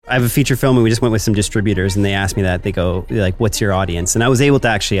I have a feature film and we just went with some distributors and they asked me that. They go like, what's your audience? And I was able to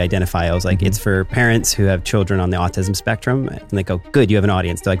actually identify. I was like, it's for parents who have children on the autism spectrum. And they go, good, you have an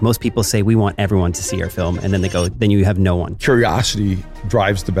audience. They're like, most people say we want everyone to see our film. And then they go, then you have no one. Curiosity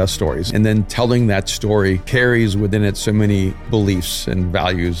drives the best stories. And then telling that story carries within it so many beliefs and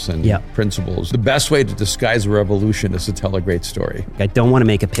values and principles. The best way to disguise a revolution is to tell a great story. I don't want to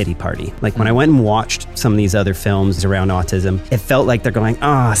make a pity party. Like when I went and watched some of these other films around autism, it felt like they're going,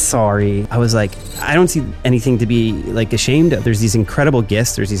 sorry. I was like, I don't see anything to be like ashamed of. There's these incredible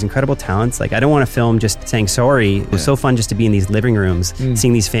gifts. There's these incredible talents. Like I don't want to film just saying sorry. It was so fun just to be in these living rooms,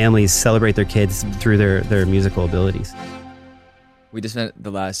 seeing these families celebrate their kids through their musical abilities. We just spent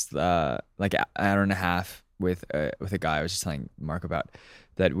the last like an hour and a half with a guy I was just telling Mark about.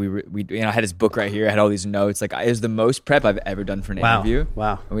 That we I had his book right here. I had all these notes. Like it was the most prep I've ever done for an interview.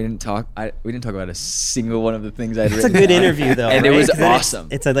 Wow. And we didn't talk about a single one of the things I'd written. It's a good interview though, and right? it was awesome.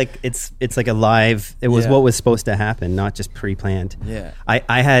 It's like a live. It was what was supposed to happen, not just pre-planned. Yeah.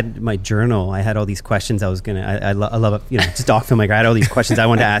 I had my journal. I had all these questions I was gonna. I love just doc filmmaker. I had all these questions I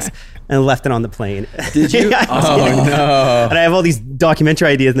wanted to ask, and I left it on the plane. Did you? Oh no! And I have all these documentary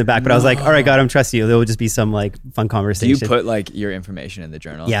ideas in the back, but I was like, all right, God, I'm trusting you. There will just be some like fun conversation. Do you put like your information in the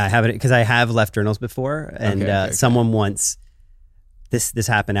journal? Yeah, I have it because I have left journals before, and someone once. This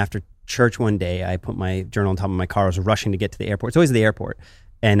happened after church one day. I put my journal on top of my car. I was rushing to get to the airport. It's always the airport,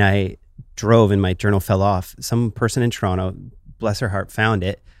 and I drove, and my journal fell off. Some person in Toronto, bless her heart, found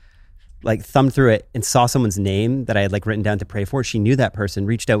it, like thumbed through it, and saw someone's name that I had like written down to pray for. She knew that person.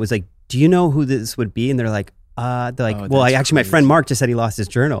 Reached out, was like, "Do you know who this would be?" And they're like, well, my friend Mark just said he lost his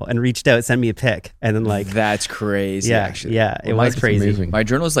journal and reached out, sent me a pic, and then like that's crazy. Actually, it was crazy. Amazing. My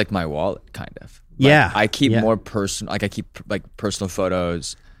journal is like my wallet, kind of. I keep more personal. Like I keep like personal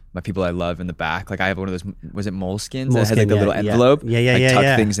photos, my people I love in the back. Like I have one of those. Was it Moleskines that has like the little envelope?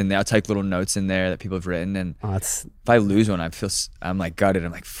 Tuck things in there. I'll tuck little notes in there that people have written. And if I lose one, I'm like gutted.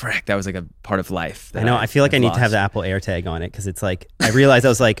 I'm like, frick, that was like a part of life. I know. I feel like I need to have the Apple AirTag on it because it's like I realized I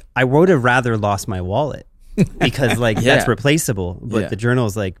was like I would have rather lost my wallet. Because like that's replaceable, but the journal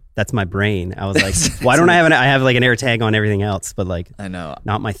is like that's my brain. I was like, why don't I have like an AirTag on everything else, but like I know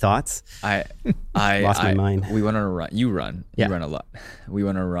not my thoughts. I lost my mind. We went on a run. You run a lot. We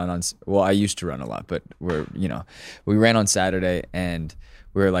went on a run on. Well, I used to run a lot, but we ran on Saturday and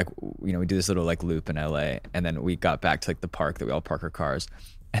we were like we do this little like loop in LA, and then we got back to like the park that we all park our cars.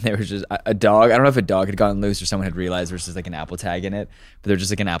 And there was just a dog. I don't know if a dog had gotten loose or someone had realized there was just like an Apple tag in it, but there's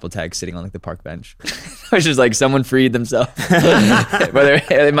just like an Apple tag sitting on like the park bench. It was just like someone freed themselves. Whether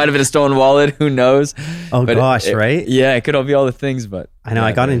it might have been a stolen wallet, who knows? Oh but gosh, right? Yeah, it could all be all the things, but I know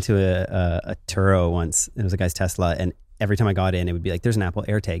I got into a Turo once. It was a guy's Tesla, and every time I got in, it would be like, there's an Apple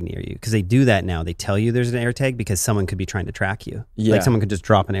AirTag near you. Because they do that now. They tell you there's an AirTag because someone could be trying to track you. Yeah. Like someone could just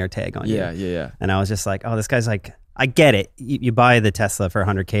drop an AirTag on you. Yeah. And I was just like, oh, this guy's like, I get it. You buy the Tesla for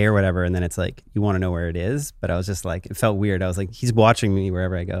 $100K or whatever, and then it's like, you want to know where it is. But I was just like, it felt weird. I was like, he's watching me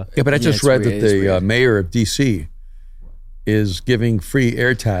wherever I go. Yeah, but I just read that the mayor of DC is giving free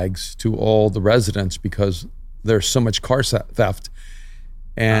AirTags to all the residents because there's so much car theft.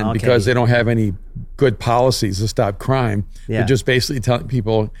 And because they don't have any good policies to stop crime, they're just basically telling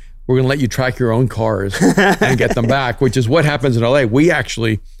people, we're going to let you track your own cars and get them back, which is what happens in LA. We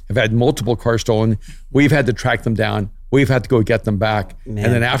actually have had multiple cars stolen. We've had to track them down. We've had to go get them back. Man.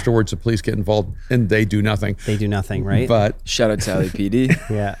 And then afterwards, the police get involved and they do nothing. They do nothing, right? But shout out to LAPD.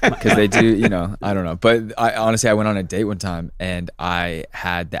 Yeah. Because they do, I don't know. But honestly, I went on a date one time and I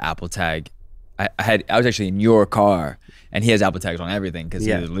had the Apple tag. I was actually in your car. And he has Apple tags on everything because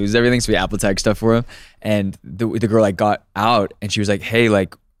he loses everything. So we Apple tag stuff for him. And the girl like got out and she was like, hey,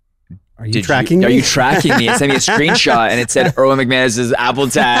 like, are you tracking me? Are you tracking me? And sent me a screenshot and it said Erwin McManus's Apple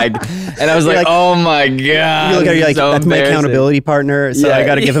tag. And I was like, oh my God. You look at her, you're like, so that's my accountability partner. So I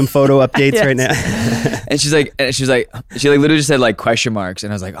got to give him photo updates right now. And she literally just said like question marks.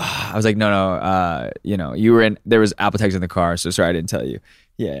 And I was like, no, you were there was Apple tags in the car. So sorry, I didn't tell you.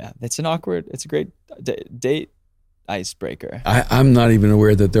 Yeah. It's a great date. Icebreaker. I'm not even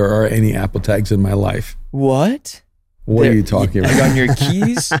aware that there are any Apple tags in my life. What? What are you talking about? Like on your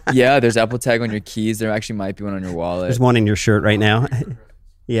keys? Yeah, there's Apple tag on your keys. There actually might be one on your wallet. There's one in your shirt right now.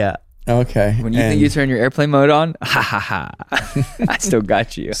 Yeah. Okay. When you think you turn your airplane mode on, I still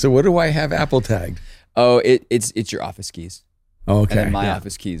got you. So what do I have Apple tagged? Oh, it's your office keys. Okay. And then my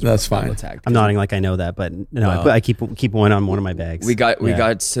office keys. That's fine. I'm nodding like I know that, but no, I keep one on one of my bags. We got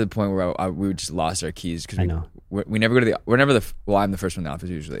to the point where we just lost our keys because we never go to I'm the first one in the office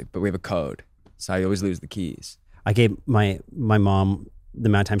usually, but we have a code, so I always lose the keys. I gave my mom the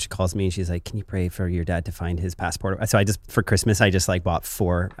amount of time she calls me and she's like, can you pray for your dad to find his passport? So for Christmas, I just like bought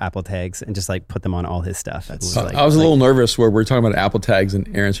 4 Apple tags and just like put them on all his stuff. I was a little nervous where we're talking about Apple tags and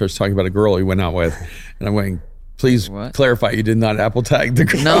Aaron starts talking about a girl he went out with. And I'm going, please clarify, you did not Apple tag the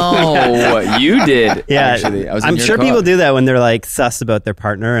girl. No, you did. Yeah, actually. I'm sure people do that when they're like sus about their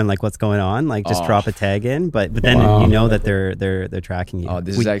partner and like what's going on. Like just drop a tag in, but then you know that they're tracking you. Oh,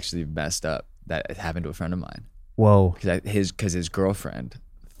 this is actually messed up. That happened to a friend of mine. Whoa. Because his girlfriend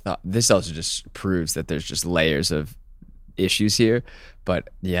thought, this also just proves that there's just layers of issues here. But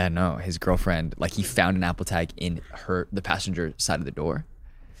yeah, no, his girlfriend, like he found an Apple tag in the passenger side of the door.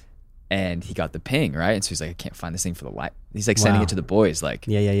 And he got the ping, right? And so he's like, I can't find this thing for the light. He's like sending it to the boys, like,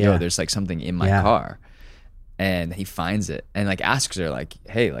 yo, there's like something in my car. And he finds it and like asks her, like,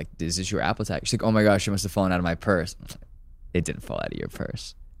 hey, like, is this your Apple tag? She's like, oh my gosh, it must have fallen out of my purse. It didn't fall out of your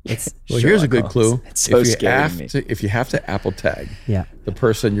purse. Here's a good clue. It's so scary to me. If you have to Apple tag the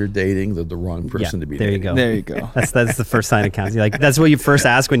person you're dating, the wrong person to be dating. There you go. That's the first sign of counseling. Like that's what you first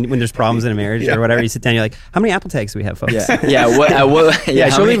ask when there's problems in a marriage or whatever. You sit down, you're like, how many Apple tags do we have, folks? Show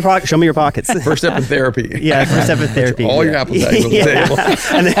me your pockets. First step in therapy. First step in therapy. All your Apple tags on the table.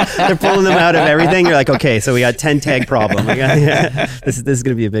 And they're pulling them out of everything. You're like, okay, so we got 10 tag problem. This is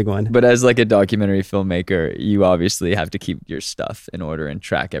going to be a big one. But as like a documentary filmmaker, you obviously have to keep your stuff in order and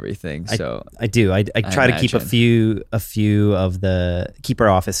track everything. So I do. I try to keep a few of keep our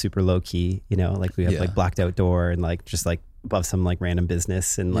office super low key, you know, like we have like blacked out door and like just like above some like random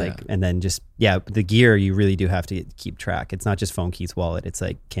business and like and then just the gear you really do have to keep track. It's not just phone, keys, wallet, it's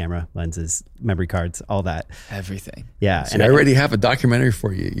like camera, lenses, memory cards, all that. Everything. Yeah. So and I already have a documentary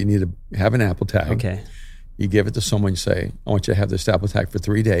for you. You need to have an Apple tag. Okay. You give it to someone, you say, I want you to have this Apple tag for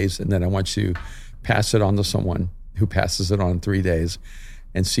 3 days, and then I want you to pass it on to someone who passes it on in 3 days.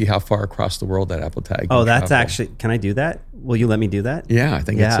 And see how far across the world that Apple tag. Oh, that's actually. Can I do that? Will you let me do that? Yeah, I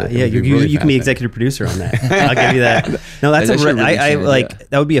think. You can be executive producer on that. I'll give you that. No, that's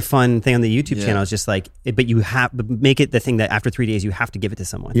that would be a fun thing on the YouTube channel. It's just like, but you have make it the thing that after 3 days you have to give it to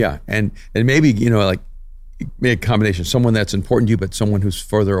someone. Yeah, and maybe like make a combination. Someone that's important to you, but someone who's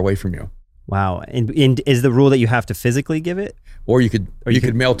further away from you. Wow, and is the rule that you have to physically give it? Or you could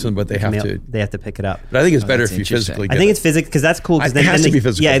mail to them, but they have to pick it up. But I think it's better if you physically give it. I think it's physical because that's cool. It has to be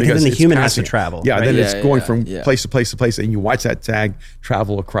physical. Yeah, because then the human has to travel. Yeah, then it's going from place to place to place, and you watch that tag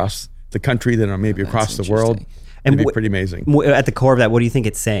travel across the country, then maybe across the world. It'd be pretty amazing. At the core of that, what do you think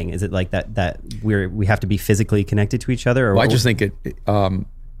it's saying? Is it like that we have to be physically connected to each other? Or I just think it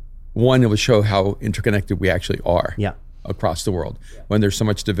will show how interconnected we actually are. Yeah. Across the world, when there's so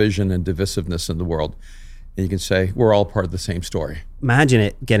much division and divisiveness in the world. And you can say, we're all part of the same story. Imagine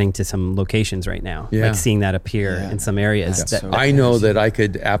it getting to some locations right now, like seeing that appear in some areas. I know that I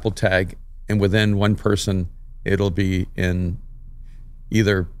could Apple tag, and within one person, it'll be in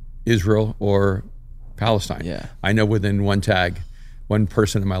either Israel or Palestine. Yeah. I know within one tag, one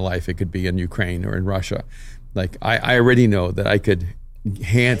person in my life, it could be in Ukraine or in Russia. Like I already know that I could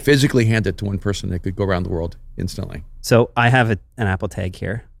physically hand it to one person that could go around the world instantly. So I have an Apple tag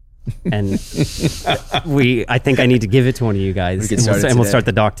here. And I think I need to give it to one of you guys, we'll start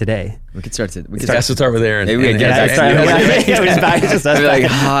the doc today. We could start over there. Maybe we get like,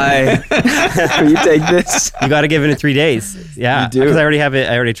 hi, will you take this? You got to give it in 3 days. Yeah, because I already have it.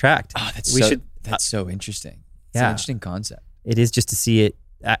 I already tracked. Oh, that's so interesting. It's an interesting concept. It is just to see it.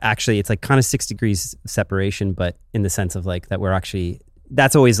 Actually, it's like kind of 6 degrees separation, but in the sense of like that we're actually.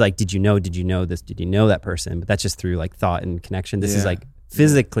 That's always like, did you know this? Did you know that person? But that's just through like thought and connection. This is like.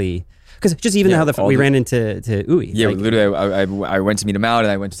 Physically, because just even how we ran into Uwe. Yeah, like, literally, I went to meet him out,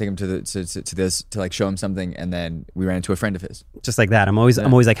 and I went to take him to like show him something, and then we ran into a friend of his. Just like that, I'm always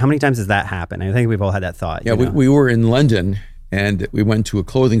like, how many times does that happen? I think we've all had that thought. Yeah, we were in London, and we went to a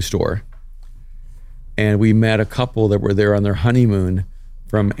clothing store, and we met a couple that were there on their honeymoon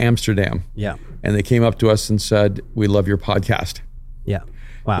from Amsterdam. Yeah, and they came up to us and said, "We love your podcast." Yeah.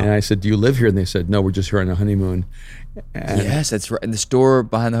 Wow. And I said, do you live here? And they said, no, we're just here on a honeymoon. And yes, that's right. In the store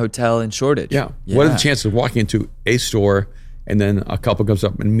behind the hotel in Shoreditch. Yeah. What are the chances of walking into a store and then a couple comes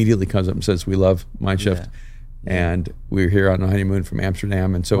up and immediately comes up and says, we love Mindshift. And we're here on a honeymoon from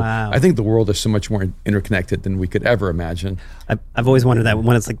Amsterdam. And so I think the world is so much more interconnected than we could ever imagine. I've always wondered that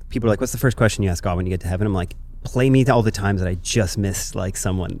when it's like, people are like, what's the first question you ask God when you get to heaven? I'm like, play me all the times that I just missed like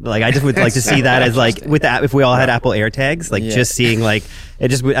someone. Like I just would like to see that as like with that, if we all had Apple AirTags, like just seeing like it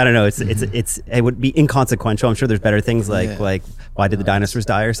just, I don't know, it would be inconsequential. I'm sure there's better things like why did the dinosaurs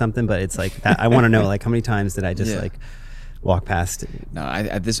die or something, but it's like that, I want to know like how many times did I just like walk past. No,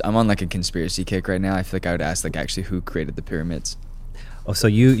 I'm on like a conspiracy kick right now. I feel like I would ask like actually who created the pyramids. Oh, so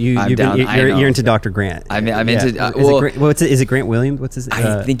you're into Dr. Grant. I'm into. Is it Grant Williams? What's his?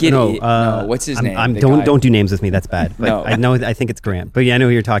 I think it. No, what's his name? Don't do names with me. That's bad. But no. I think it's Grant. But yeah, I know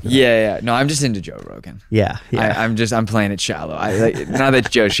who you're talking about. Yeah. No, I'm just into Joe Rogan. Yeah. I'm playing it shallow. Not that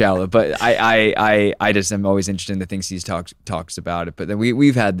Joe's shallow, but I just am always interested in the things he talks about it. But then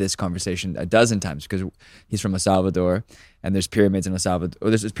we've had this conversation a dozen times because he's from El Salvador. And there's pyramids in El Salvador. Oh,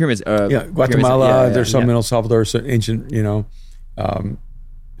 there's pyramids. Guatemala. There's some in El Salvador, so ancient,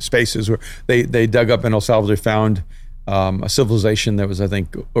 spaces where they dug up in El Salvador, found a civilization that was, I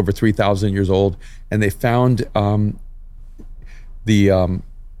think, over 3,000 years old, and they found the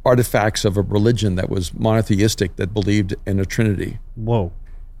artifacts of a religion that was monotheistic, that believed in a trinity. Whoa!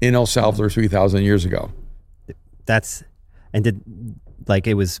 In El Salvador, 3,000 years ago.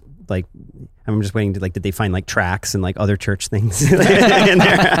 I'm just waiting to did they find tracks and other church things in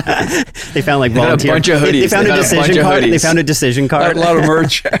there? They found volunteer. A bunch of hoodies. They found a decision card. They found a decision card. A lot of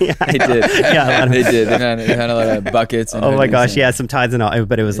merch. Yeah, they did. Yeah, they did. They found a lot of buckets. And oh my gosh, yeah, some tides and all.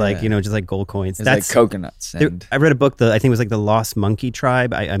 But it was just gold coins. That's coconuts. I read a book. I think it was the Lost Monkey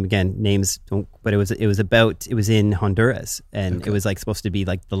Tribe. Again, names don't. But it was in Honduras, and it was supposed to be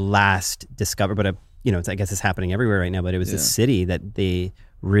the last discovered. But I guess it's happening everywhere right now. But it was a city that they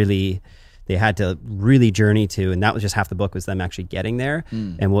had to really journey to, and that was just half the book, was them actually getting there.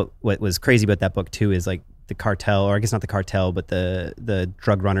 And what was crazy about that book too is the cartel, or I guess not the cartel, but the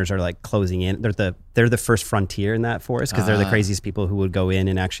drug runners are closing in. They're the first frontier in that forest, because they're the craziest people who would go in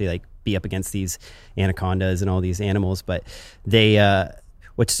and actually be up against these anacondas and all these animals. But they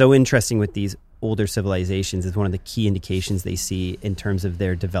what's so interesting with these older civilizations is one of the key indications they see in terms of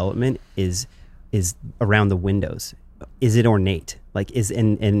their development is around the windows. Is it ornate?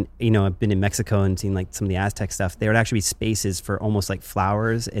 And I've been in Mexico and seen some of the Aztec stuff. There would actually be spaces for almost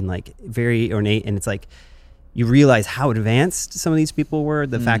flowers and very ornate. And it's you realize how advanced some of these people were.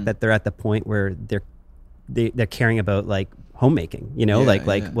 The fact that they're at the point where they're caring about homemaking.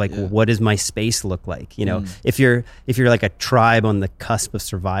 What does my space look like? If you're a tribe on the cusp of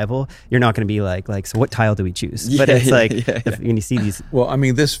survival, you're not going to be so what tile do we choose? But it's when you see these. Well, I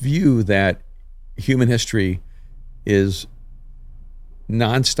mean, this view that human history is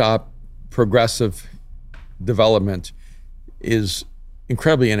nonstop progressive development is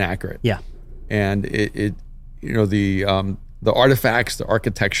incredibly inaccurate. Yeah. And the artifacts, the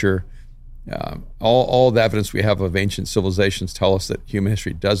architecture, all the evidence we have of ancient civilizations tell us that human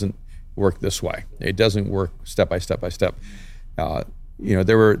history doesn't work this way. It doesn't work step by step by step.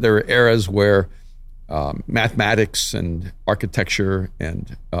 There were eras where mathematics and architecture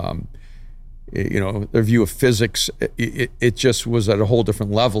and their view of physics, it just was at a whole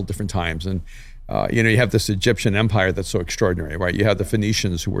different level, different times. And, you have this Egyptian empire that's so extraordinary, right? You have the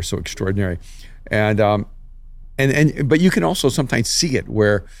Phoenicians who were so extraordinary. But you can also sometimes see it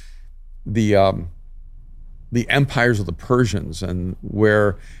where the empires of the Persians and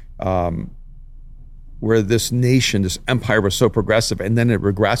where this nation, this empire was so progressive, and then it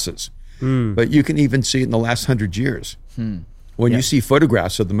regresses. But you can even see it in the last 100 years. When you see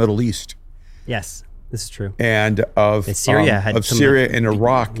photographs of the Middle East, yes, this is true. And of Syria and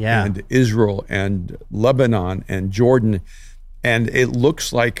Iraq and Israel and Lebanon and Jordan. And it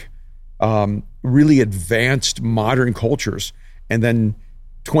looks like really advanced modern cultures. And then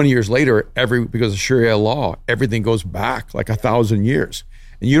 20 years later, because of Sharia law, everything goes back 1,000 years.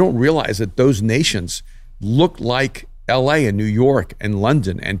 And you don't realize that those nations look like LA and New York and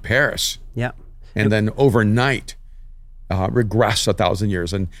London and Paris. Yeah. And then overnight regress 1,000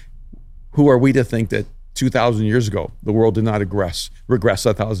 years. And who are we to think that 2,000 years ago, the world did not regress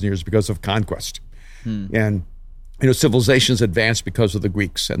 1,000 years because of conquest? And, civilizations advanced because of the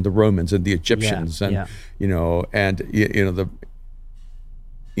Greeks and the Romans and the Egyptians. We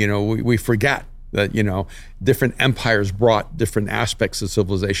forget that, different empires brought different aspects of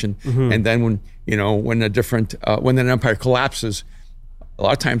civilization. And then when an empire collapses, a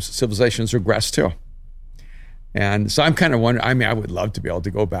lot of times civilizations regress too. And so I'm kind of wondering, I would love to be able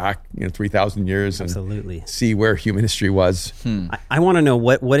to go back, 3,000 years and absolutely see where human history was. I want to know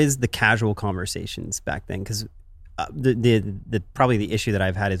what is the casual conversations back then? Because the probably the issue that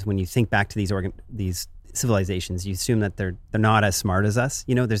I've had is when you think back to these civilizations, you assume that they're not as smart as us.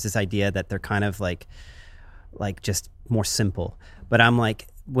 There's this idea that they're kind of like just more simple. But I'm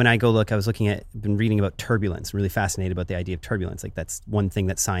when I go look, been reading about turbulence, really fascinated about the idea of turbulence. That's one thing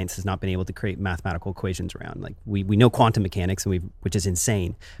that science has not been able to create mathematical equations around. We know quantum mechanics, which is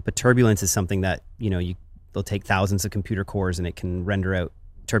insane, but turbulence is something that, they'll take thousands of computer cores and it can render out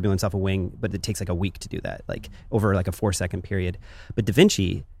turbulence off a wing, but it takes a week to do that, over a 4-second period. But Da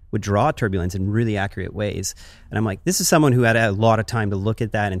Vinci would draw turbulence in really accurate ways. And I'm like, this is someone who had a lot of time to look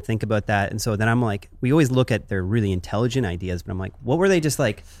at that and think about that. And so then I'm like, we always look at their really intelligent ideas, but I'm like, what were they just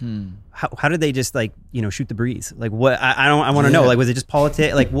like, how did they just like, shoot the breeze? Like what, I want to know, like, was it just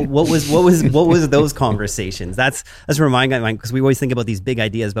politics? Like what was those conversations? That's reminding me, because we always think about these big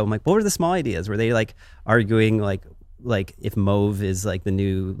ideas, but I'm like, what were the small ideas? Were they like arguing like if mauve is like the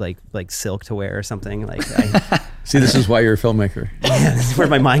new like silk to wear or something? Like see, this is why you're a filmmaker. Yeah, this is where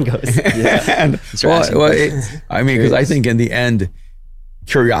my mind goes. And, because I think in the end,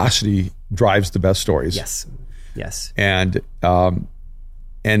 curiosity drives the best stories. Yes. And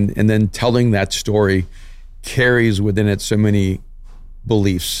then telling that story carries within it so many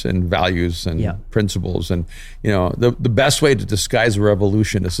beliefs and values and principles. And the best way to disguise a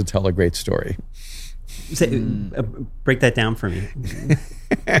revolution is to tell a great story. Break that down for me.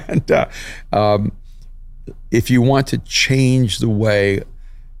 And if you want to change the way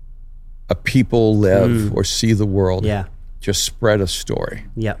a people live or see the world, just spread a story.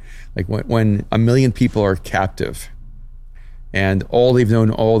 Yeah. Like when 1 million people are captive and all they've known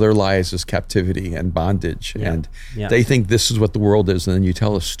all their lives is captivity and bondage, and they think this is what the world is, and then you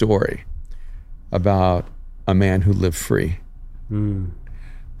tell a story about a man who lived free.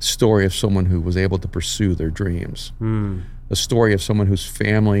 Story of someone who was able to pursue their dreams. A story of someone whose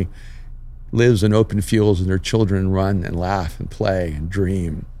family lives in open fields and their children run and laugh and play and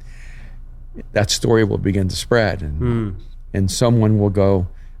dream. That story will begin to spread, and someone will go,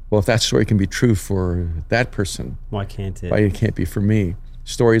 well, if that story can be true for that person, why can't it? Why it can't be for me?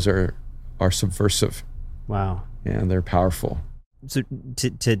 Stories are subversive. Wow. And they're powerful. So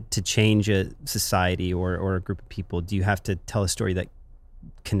to change a society or a group of people, do you have to tell a story that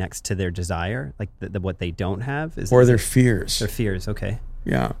connects to their desire, like what they don't have, or their fears? Their fears, okay.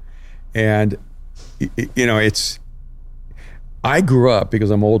 Yeah, and I grew up, because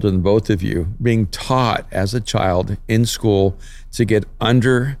I'm older than both of you, being taught as a child in school to get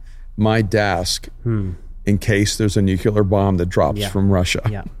under my desk in case there's a nuclear bomb that drops from Russia.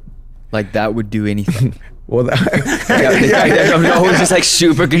 Yeah, like that would do anything. Well, I'm always just like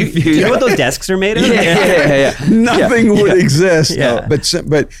super confused. Do you know what those desks are made of? Yeah. Nothing would exist. Yeah.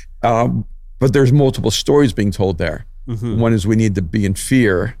 But there's multiple stories being told there. One is we need to be in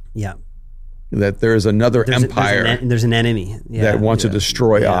fear. Yeah. That there's another empire. There's an enemy that wants to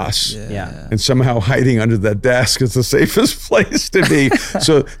destroy us. Yeah. And somehow hiding under that desk is the safest place to be.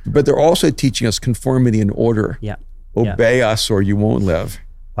 But they're also teaching us conformity and order. Yeah. Obey us or you won't live.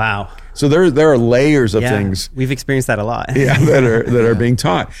 Wow. So there are layers of things. We've experienced that a lot. that are being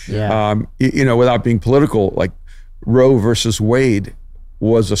taught. Yeah. Without being political, like Roe versus Wade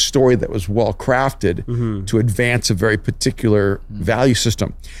was a story that was well crafted to advance a very particular value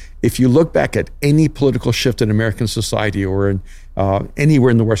system. If you look back at any political shift in American society or in anywhere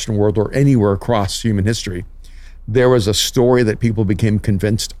in the Western world or anywhere across human history, there was a story that people became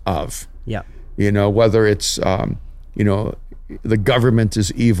convinced of. Yeah. Whether it's the government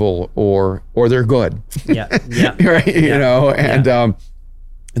is evil or they're good. Yeah. Right.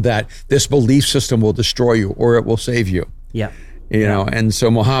 That this belief system will destroy you or it will save you. Yeah. And so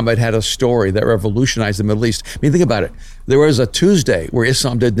Muhammad had a story that revolutionized the Middle East. I mean, think about it. There was a Tuesday where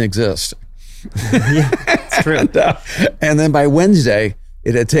Islam didn't exist. It's true. And then by Wednesday,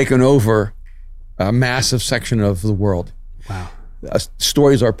 it had taken over a massive section of the world. Wow.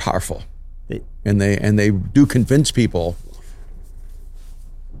 Stories are powerful. And they do convince people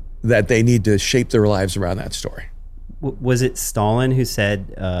that they need to shape their lives around that story. Was it Stalin who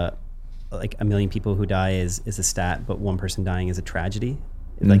said, like 1 million people who die is a stat, but one person dying is a tragedy?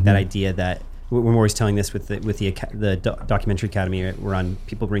 Like that idea that we're always telling this with the Documentary Academy. We're on,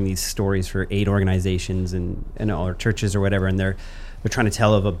 people bring these stories for aid organizations and or churches or whatever, and they're trying to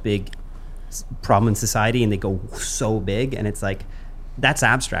tell of a big problem in society, and they go so big, and it's like, that's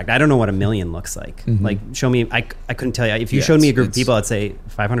abstract. I don't know what 1 million looks like. Like, show me. I couldn't tell you. If you showed me a group of people, I'd say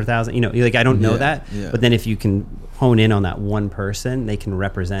 500,000. Like I don't know that. Yeah. But then if you can hone in on that one person, they can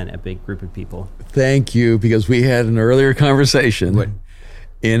represent a big group of people. Thank you, because we had an earlier conversation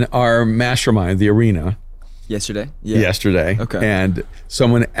in our mastermind, the arena. Yesterday. Okay. And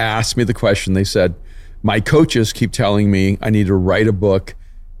someone asked me the question. They said, my coaches keep telling me I need to write a book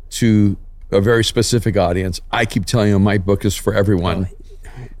to a very specific audience. I keep telling them my book is for everyone.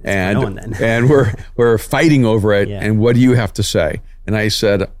 And we're fighting over it. And what do you have to say? And I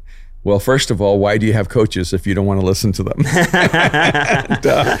said, well, first of all, why do you have coaches if you don't want to listen to them?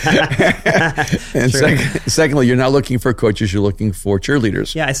 And secondly, you're not looking for coaches, you're looking for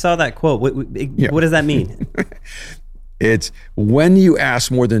cheerleaders. Yeah, I saw that quote. What does that mean? It's when you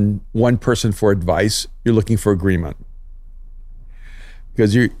ask more than one person for advice, you're looking for agreement.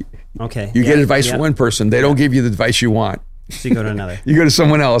 because you get advice from one person. They don't give you the advice you want. So you go to another. You go to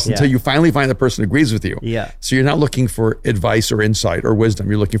someone else until you finally find the person who agrees with you. Yeah. So you're not looking for advice or insight or wisdom.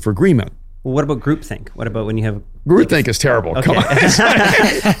 You're looking for agreement. Well, what about groupthink? What about when you have groupthink is terrible. Okay. Come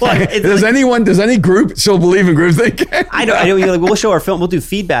on. Well, does any group still believe in groupthink? I know. You're like, we'll show our film. We'll do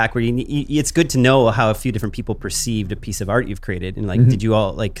feedback where it's good to know how a few different people perceived a piece of art you've created, and like, did you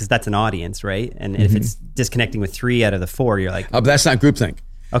all like? Because that's an audience, right? And if it's disconnecting with 3 out of the 4, you're like, but that's not groupthink.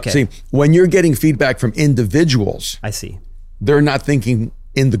 Okay. See, when you're getting feedback from individuals, I see. They're not thinking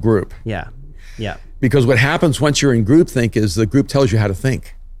in the group. Yeah. Yeah. Because what happens once you're in groupthink is the group tells you how to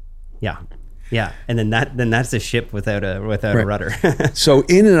think. Yeah. Yeah. And then that's a ship without a rudder. So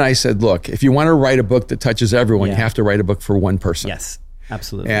Ian and I said, look, if you want to write a book that touches everyone, you have to write a book for one person. Yes,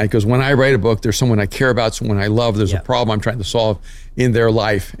 absolutely. And because when I write a book, there's someone I care about, someone I love, there's a problem I'm trying to solve in their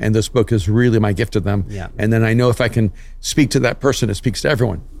life. And this book is really my gift to them. Yeah. And then I know if I can speak to that person, it speaks to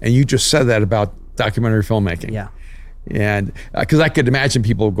everyone. And you just said that about documentary filmmaking. Yeah. And because I could imagine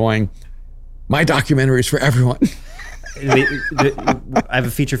people going, my documentary is for everyone. I have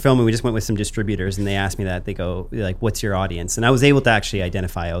a feature film and we just went with some distributors and they asked me that. They go like, what's your audience? And I was able to actually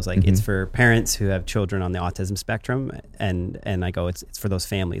identify. I was like, it's for parents who have children on the autism spectrum. And I go, it's for those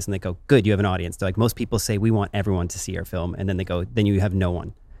families. And they go, good, you have an audience. They're like, most people say we want everyone to see our film. And then they go, then you have no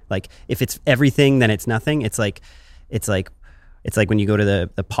one. Like if it's everything, then it's nothing. It's like when you go to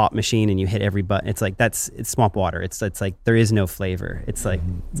the pop machine and you hit every button. It's like it's swamp water. It's like there is no flavor. It's like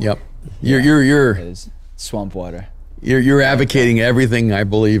yep. You're swamp water. You're advocating everything I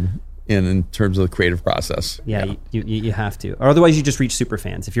believe in terms of the creative process. Yeah. You have to, or otherwise you just reach super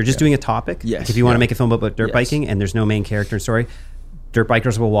fans. If you're just doing a topic, like if you want to make a film about dirt biking and there's no main character story, dirt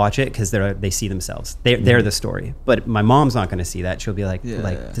bikers will watch it because they see themselves. They're the story. But my mom's not going to see that. She'll be like,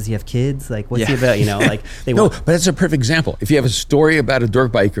 does he have kids? Like, what's he about? You know, like but it's a perfect example. If you have a story about a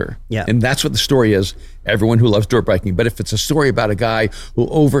dirt biker, and that's what the story is, everyone who loves dirt biking. But if it's a story about a guy who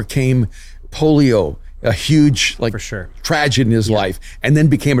overcame polio, a huge tragedy in his life, and then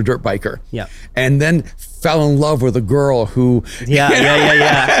became a dirt biker, and then fell in love with a girl who, you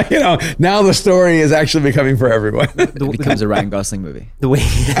know, now the story is actually becoming for everyone. It becomes a Ryan Gosling movie. The way,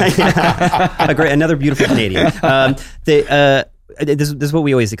 another beautiful Canadian. This is what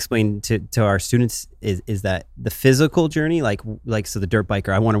we always explain to our students is that the physical journey, like so the dirt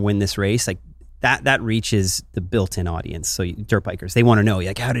biker, I want to win this race, like that reaches the built-in audience. So dirt bikers, they want to know,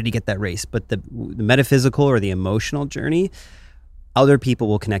 like, how did he get that race? But the metaphysical or the emotional journey, other people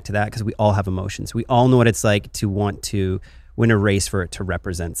will connect to that because we all have emotions. We all know what it's like to want to win a race for it to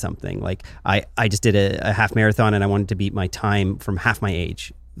represent something. Like I just did a half marathon and I wanted to beat my time from half my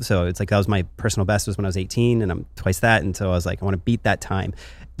age. So it's like that was my personal best was when I was 18 and I'm twice that. And so I was like, I want to beat that time.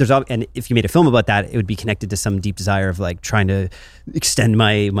 And if you made a film about that, it would be connected to some deep desire of like trying to extend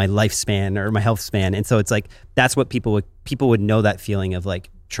my lifespan or my health span. And so it's like, that's what people would know, that feeling of like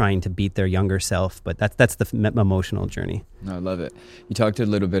trying to beat their younger self. But that's the emotional journey. No, I love it. You talked a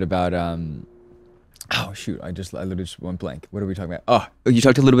little bit about, oh shoot, I literally just went blank. What are we talking about? Oh, you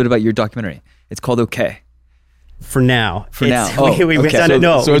talked a little bit about your documentary. It's called Okay. For now. Oh, we okay.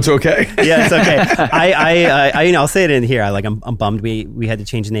 So it's okay. Yeah, it's okay. I'll say it in here. I'm bummed we had to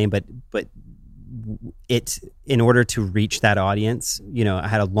change the name, but it, in order to reach that audience, you know, I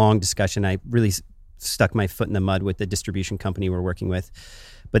had a long discussion. I really stuck my foot in the mud with the distribution company we're working with,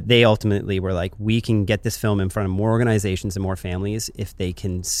 but they ultimately were like, we can get this film in front of more organizations and more families if they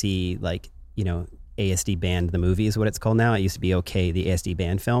can see, like, you know, ASD Band, the movie is what it's called now. It used to be Okay, the ASD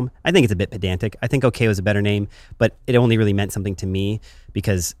Band film. I think it's a bit pedantic. I think Okay was a better name, but it only really meant something to me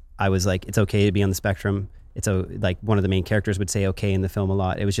because I was like, it's okay to be on the spectrum. It's like one of the main characters would say okay in the film a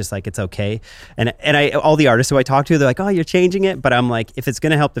lot. It was just like, it's okay. And all the artists who I talked to, they're like, oh, you're changing it. But I'm like, if it's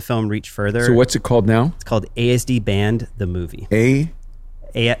going to help the film reach further. So what's it called now? It's called ASD Band, the movie.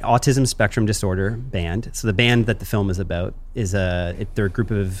 Autism Spectrum Disorder Band. So the band that the film is about is they're a group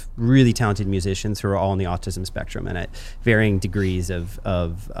of really talented musicians who are all on the autism spectrum and at varying degrees of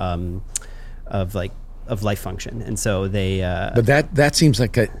life function. And so they. But that seems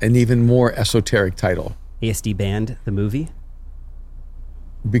like an even more esoteric title. ASD Band, the movie.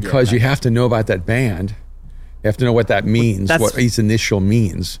 Because you have to know about that band. You have to know what that means, what each initial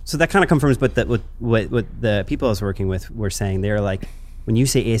means. So that kind of comes from what the people I was working with were saying. They're like, when you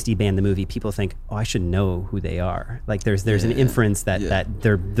say ASD Band, the movie, people think, oh, I should know who they are. Like there's an inference that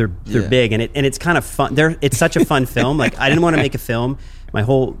they're big, and it's kind of fun. It's such a fun film. Like I didn't want to make a film.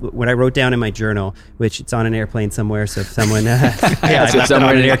 What I wrote down in my journal, which it's on an airplane somewhere. So if someone, I left it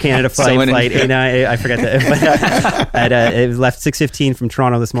on an Air Canada flight 89. I forget that. It left 6:15 from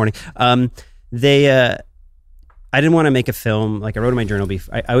Toronto this morning. I didn't want to make a film. Like I wrote in my journal,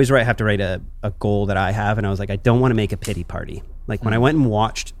 I always have to write a goal that I have. And I was like, I don't want to make a pity party. Like when I went and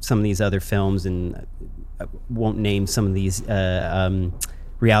watched some of these other films, and I won't name some of these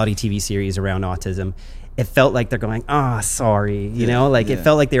reality TV series around autism, it felt like they're going, sorry, you know, like it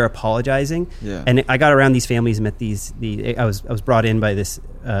felt like they were apologizing. Yeah. And I got around these families and met I was brought in by this,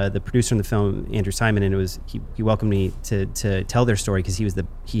 the producer in the film, Andrew Simon, and he welcomed me to tell their story because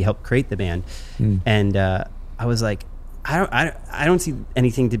he helped create the band. And I was like, I don't see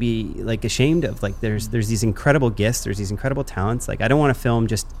anything to be like ashamed of. Like there's these incredible gifts, there's these incredible talents. Like I don't want to film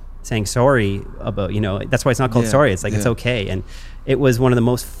just saying sorry about, you know, that's why it's not called sorry. It's like, it's okay. And it was one of the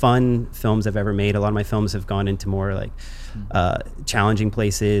most fun films I've ever made. A lot of my films have gone into more like challenging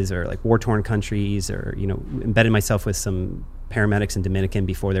places or like war-torn countries, or, you know, embedded myself with some paramedics in Dominican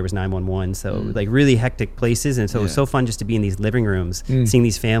before there was 911. So like really hectic places. And so it was so fun just to be in these living rooms, seeing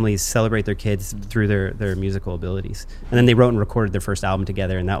these families celebrate their kids through their musical abilities. And then they wrote and recorded their first album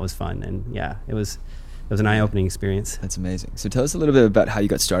together, and that was fun. And it was an eye-opening experience. That's amazing. So tell us a little bit about how you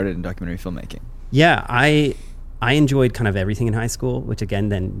got started in documentary filmmaking. Yeah, I enjoyed kind of everything in high school, which again,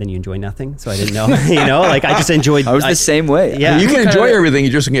 then you enjoy nothing. So I didn't know, you know, like I just enjoyed. I was the same way. Yeah. You can enjoy everything.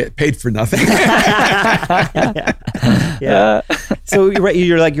 You just get paid for nothing. Yeah. So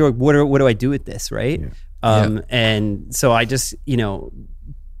you're like, what do I do with this? Right. Yeah. And so I just, you know,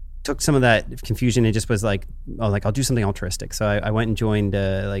 took some of that confusion and just was like, I'll do something altruistic. So I went and joined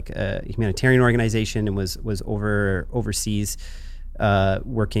a humanitarian organization and was overseas,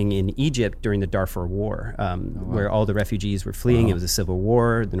 working in Egypt during the Darfur War, where all the refugees were fleeing. It was a civil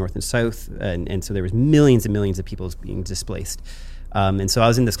war, the North and South, and so there was millions and millions of people being displaced. And so I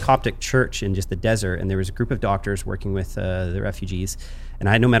was in this Coptic church in just the desert, and there was a group of doctors working with the refugees, and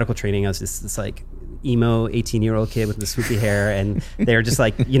I had no medical training. I was just this like emo 18-year-old kid with the swoopy hair, and they were just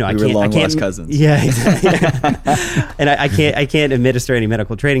like, you know, I can't lost cousins. Yeah, exactly. And I can't administer any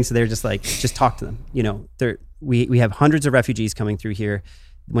medical training, so they're just like, just talk to them. You know, we have hundreds of refugees coming through here.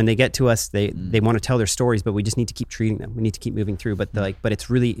 When they get to us, they want to tell their stories, but we just need to keep treating them. We need to keep moving through. But but it's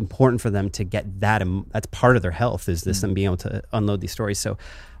really important for them to get that. That's part of their health, is this them being able to unload these stories. So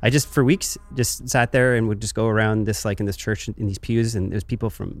I just for weeks just sat there and would just go around this, like in this church in these pews, and there's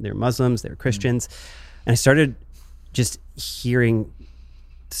people they're Muslims, they're Christians, and I started just hearing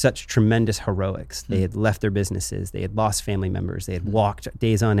such tremendous heroics. They had left their businesses, they had lost family members, they had walked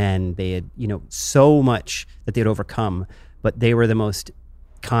days on end, they had, you know, so much that they had overcome, but they were the most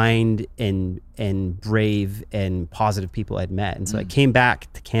kind and brave and positive people I'd met. And so I came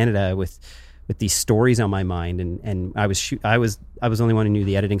back to Canada with these stories on my mind, and I was the only one who knew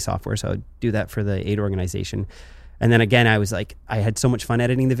the editing software, so I would do that for the aid organization. And then again, I was like, I had so much fun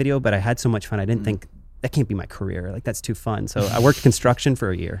editing the video, but I had so much fun, I didn't think that can't be my career. Like, that's too fun. So I worked construction for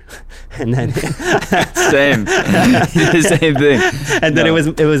a year, and then same thing. And then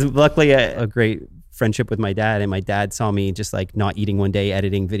it was luckily a great friendship with my dad, and my dad saw me just like not eating one day,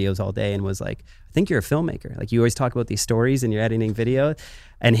 editing videos all day, and was like, I think you're a filmmaker. Like, you always talk about these stories and you're editing video.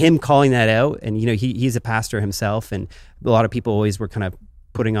 And him calling that out, and you know, he's a pastor himself, and a lot of people always were kind of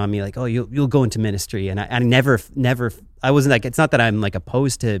putting on me like, oh, you'll go into ministry. And I never, I wasn't like, it's not that I'm like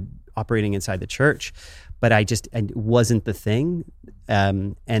opposed to operating inside the church, but I wasn't the thing.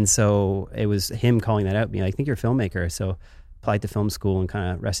 And so it was him calling that out, being like, I think you're a filmmaker. So applied to film school, and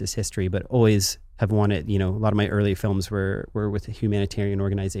kind of rest is history, but always have wanted, you know, a lot of my early films were with humanitarian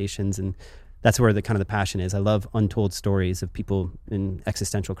organizations, and that's where the kind of the passion is. I love untold stories of people in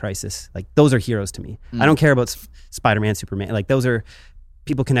existential crisis. Like, those are heroes to me. I don't care about Spider-Man, Superman. Like, those are,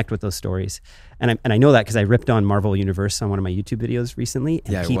 people connect with those stories. And I know that because I ripped on Marvel Universe on one of my YouTube videos recently,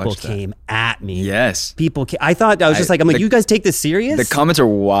 and people came at me. Yes. I thought, I was just like, I'm like, you guys take this serious? The comments are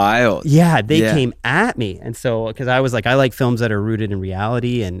wild. Yeah, they came at me. And so, because I was like, I like films that are rooted in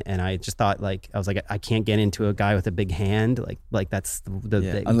reality, and I just thought, like, I was like, I can't get into a guy with a big hand. Like that's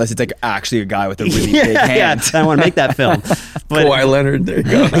the unless it's like actually a guy with a really big hand. Yeah, I want to make that film. But, Kawhi Leonard, there you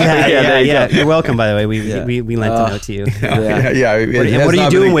go. Yeah. You're welcome, by the way. We lent a note to you. Yeah. What are you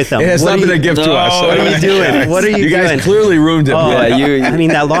doing with them? It has not been a gift to us. What are you doing? What are you doing? You guys clearly ruined it. Oh, I mean,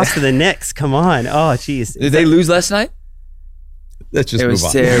 that loss to the Knicks. Come on. Oh, jeez. Did they lose last night? Let's just move on. It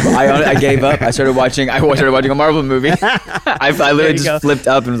was terrible. I gave up. I started watching a Marvel movie. I literally just flipped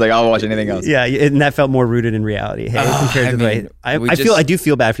up and was like, I'll watch anything else. Yeah, and that felt more rooted in reality. Hey, compared to the way I do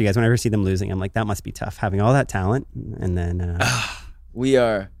feel bad for you guys whenever I see them losing. I'm like, that must be tough, having all that talent, and then we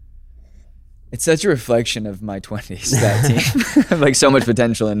are. It's such a reflection of my 20s, that team. Like, so much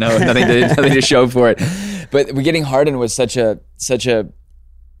potential and nothing to show for it. But getting Harden was such a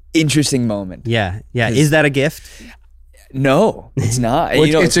interesting moment. Yeah. Is that a gift? No, it's not. Well,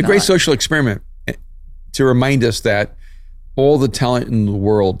 it's a great social experiment to remind us that all the talent in the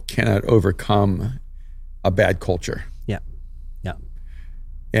world cannot overcome a bad culture. Yeah.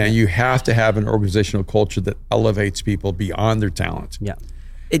 And you have to have an organizational culture that elevates people beyond their talent. Yeah.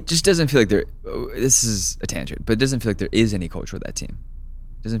 It just doesn't feel like this is a tangent, but it doesn't feel like there is any culture with that team.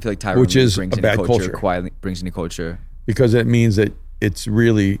 It doesn't feel like Tyronn Which is brings a any bad culture, culture. quietly brings any culture. Because it means that it's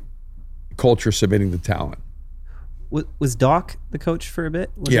really culture submitting the talent. Was Doc the coach for a bit?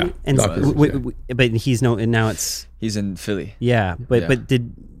 Yeah, he? And Doc was, but he's now it's He's in Philly. yeah. But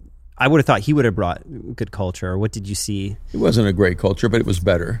I would have thought he would have brought good culture. Or what did you see? It wasn't a great culture, but it was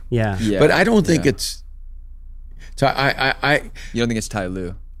better. Yeah. But I don't think it's. So You don't think it's Ty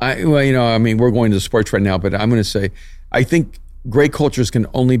Lue? well, you know, I mean, we're going to sports right now, but I'm going to say, I think great cultures can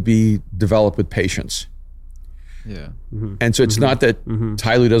only be developed with patience. Yeah. And so it's not that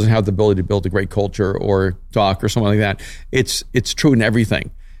Ty Lue doesn't have the ability to build a great culture, or Doc or something like that. It's true in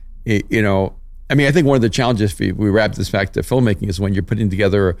everything. You know, I mean, I think one of the challenges, if we wrap this back to filmmaking, is when you're putting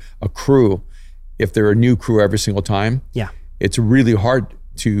together a crew, if they're a new crew every single time, it's really hard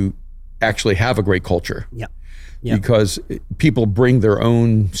to actually have a great culture. Yeah. Because people bring their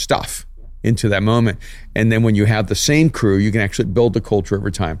own stuff into that moment. And then when you have the same crew, you can actually build the culture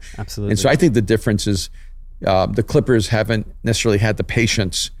over time. Absolutely. And so I think the difference is the Clippers haven't necessarily had the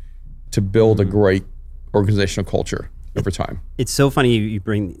patience to build a great organizational culture over time. It's so funny you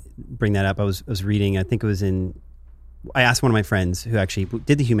bring that up. I was reading, I think it was I asked one of my friends who actually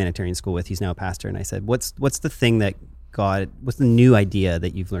did the humanitarian school with, he's now a pastor, and I said, what's the thing that what's the new idea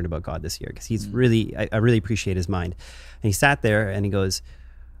that you've learned about God this year? Because he's really, I really appreciate his mind. And he sat there and he goes,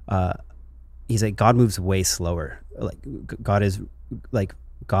 he's like, God moves way slower. Like God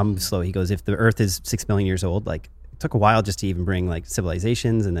moves slow. He goes, if the earth is 6 million years old, like it took a while just to even bring like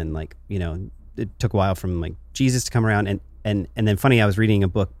civilizations, and then like, you know, it took a while from like Jesus to come around. And then funny, I was reading a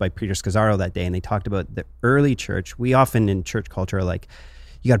book by Peter Scazzaro that day, and they talked about the early church. We often in church culture are like,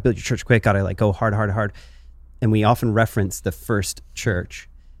 you got to build your church quick, got to like go hard. And we often reference the first church,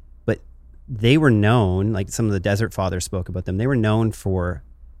 but they were known, like some of the Desert Fathers spoke about them, they were known for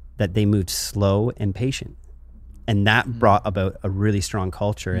that they moved slow and patient. And that brought about a really strong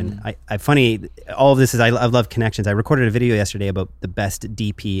culture. And I funny, all of this is, I love connections. I recorded a video yesterday about the best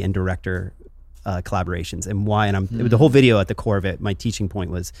DP and director collaborations and why. And the whole video at the core of it, my teaching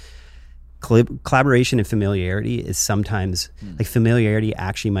point was collaboration and familiarity is sometimes like familiarity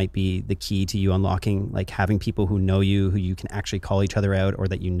actually might be the key to you unlocking, like having people who know you, who you can actually call each other out, or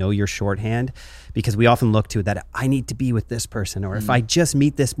that you know your shorthand, because we often look to that. I need to be with this person, or if I just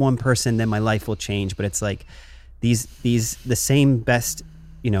meet this one person, then my life will change. But it's like the same best,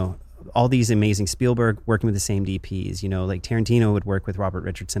 you know, all these amazing Spielberg working with the same DPs, you know, like Tarantino would work with Robert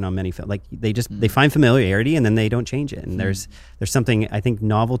Richardson on many films. Like they find familiarity and then they don't change it. And there's something, I think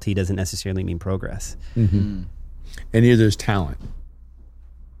novelty doesn't necessarily mean progress. And here there's talent.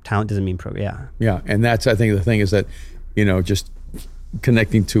 Talent doesn't mean progress. Yeah. Yeah. And that's, I think the thing is that, you know, just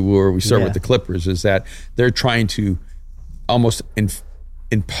connecting to where we start with the Clippers, is that they're trying to almost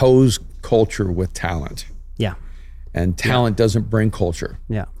impose culture with talent. Yeah. And talent doesn't bring culture.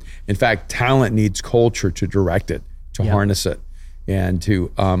 Yeah. In fact, talent needs culture to direct it, to harness it, and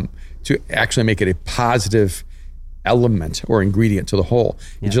to actually make it a positive element or ingredient to the whole.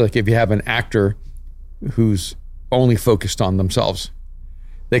 Yeah. It's just like if you have an actor who's only focused on themselves,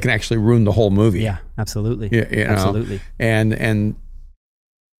 they can actually ruin the whole movie. Yeah, absolutely. You know? Absolutely. And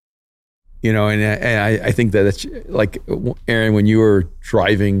you know, and I think that it's like, Aaron, when you were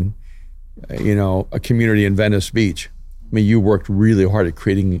driving, you know, a community in Venice Beach, I mean, you worked really hard at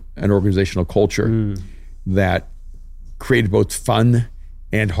creating an organizational culture that created both fun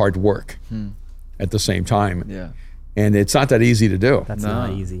and hard work at the same time. Yeah. And it's not that easy to do. That's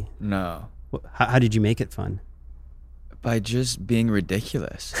not easy. No. How did you make it fun? By just being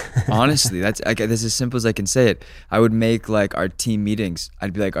ridiculous. Honestly, that's as simple as I can say it. I would make like our team meetings.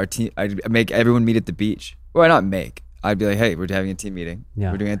 I'd be like, I'd make everyone meet at the beach. Or not make. I'd be like, hey, we're having a team meeting.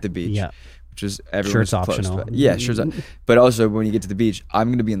 Yeah. We're doing it at the beach. Yeah. Which is everyone's shirt's optional. But yeah, shirts. But also when you get to the beach, I'm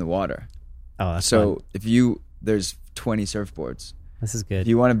going to be in the water. Oh, that's so fun. There's 20 surfboards. This is good. If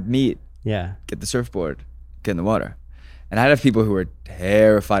you want to meet, get the surfboard, get in the water. And I'd have people who were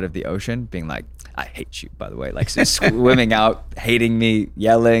terrified of the ocean being like, I hate you, by the way, like swimming out, hating me,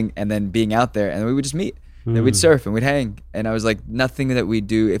 yelling, and then being out there, and then we would just meet. And then we'd surf and we'd hang. And I was like, nothing that we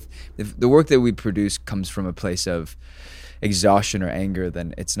do, if the work that we produce comes from a place of exhaustion or anger,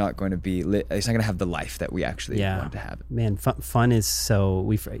 then it's not going to be it's not going to have the life that we actually want to have. Man, fun is so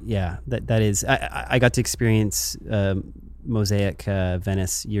that is. I got to experience Mosaic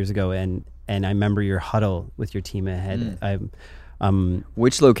Venice years ago, and I remember your huddle with your team ahead.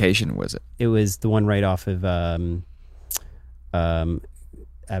 Which location was it? It was the one right off of Abbott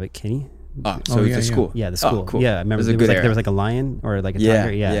Kinney. Oh, so it's the school. Yeah, the school. Oh, cool. Yeah, I remember there was like a lion or like a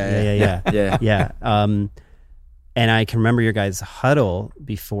tiger. Yeah. And I can remember your guys' huddle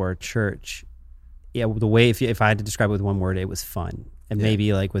before church. Yeah, the way if I had to describe it with one word, it was fun, and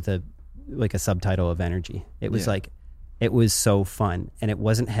maybe like with a subtitle of energy. It was like, it was so fun, and it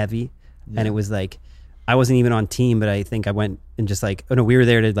wasn't heavy, and it was like, I wasn't even on team, but I think I went and just like, we were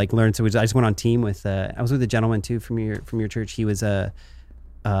there to like learn. So I just went on team with. I was with a gentleman too from your church. He was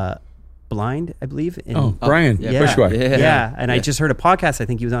blind, I believe. Brian Bushwick. Yeah. And I just heard a podcast. I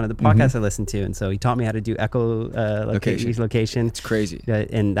think he was on the podcast I listened to, and so he taught me how to do echo location. It's crazy.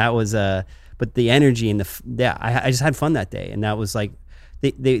 And that was but the energy and I just had fun that day, and that was like,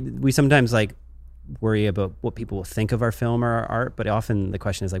 we sometimes like worry about what people will think of our film or our art, but often the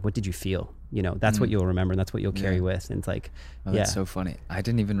question is like, what did you feel? That's what you'll remember, and that's what you'll carry with. And it's like, that's so funny.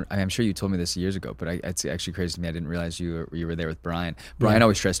 I'm sure you told me this years ago, but it's actually crazy to me. I didn't realize you were there with Brian. Brian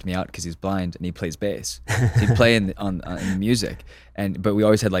always stressed me out because he's blind and he plays bass. So he'd play in the music, but we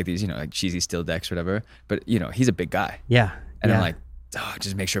always had like these, like cheesy still decks or whatever. But he's a big guy. Yeah. And I'm like,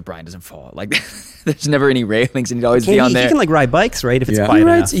 just make sure Brian doesn't fall. Like, there's never any railings, and he'd always be on there. He can like ride bikes, right? If it's quiet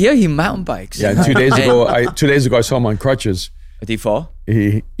enough. Yeah, he mountain bikes. Yeah, and 2 days ago, I saw him on crutches. Did he fall?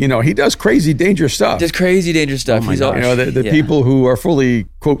 He does crazy, dangerous stuff. Does crazy, dangerous stuff. He's all, the people who are fully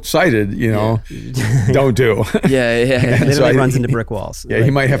quote sighted, don't do. Yeah. Literally runs into brick walls. Yeah,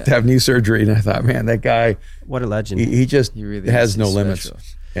 he might have to have knee surgery. And I thought, man, that guy, what a legend. He really has no limits. Special.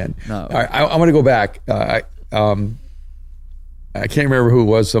 And all right, I want to go back. I can't remember who it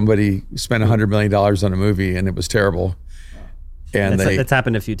was. Somebody spent $100 million on a movie, and it was terrible. And that's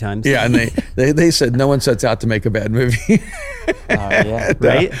happened a few times. Yeah, and they said no one sets out to make a bad movie.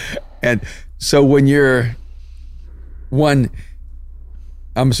 Right. And so when you're I'm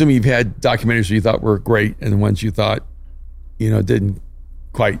assuming you've had documentaries you thought were great, and the ones you thought, didn't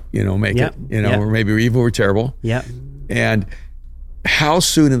quite, make it, or maybe even were terrible. Yeah. And how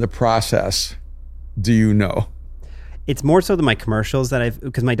soon in the process do you know? It's more so than my commercials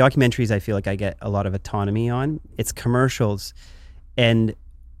because my documentaries, I feel like I get a lot of autonomy on. It's commercials. And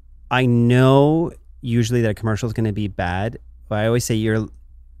I know usually that a commercial is going to be bad, but I always say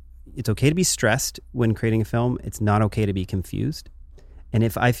it's okay to be stressed when creating a film. It's not okay to be confused. And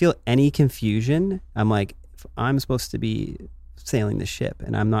if I feel any confusion, I'm like, if I'm supposed to be sailing the ship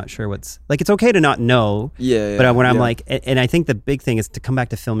and I'm not sure it's okay to not know. But when I'm like, and I think the big thing is to come back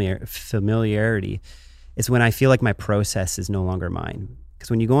to familiarity. Is when I feel like my process is no longer mine. Because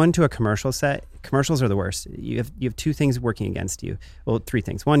when you go into a commercial set, commercials are the worst. You have two things working against you. Well, three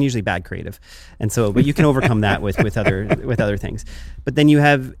things. One, usually bad creative, but you can overcome that with other things. But then you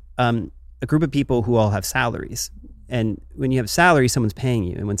have a group of people who all have salaries, and when you have salaries, someone's paying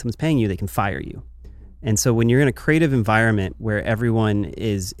you, and when someone's paying you, they can fire you. And so when you're in a creative environment where everyone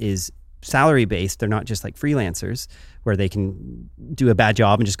is salary based, they're not just like freelancers where they can do a bad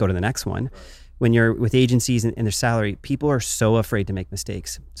job and just go to the next one. When you're with agencies and their salary, people are so afraid to make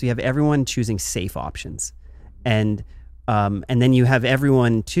mistakes. So you have everyone choosing safe options. And then you have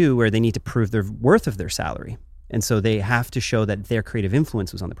everyone too, where they need to prove their worth of their salary. And so they have to show that their creative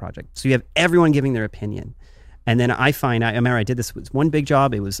influence was on the project. So you have everyone giving their opinion. And then I remember I did this with one big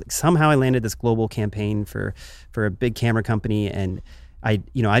job. It was somehow I landed this global campaign for a big camera company. And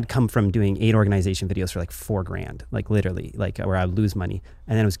I'd come from doing 8 organization videos for like $4,000, like literally, like where I would lose money.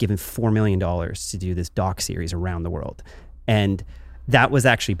 And then I was given $4 million to do this doc series around the world. And that was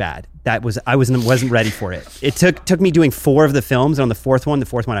actually bad. I wasn't ready for it. It took me doing 4 of the films. And on the fourth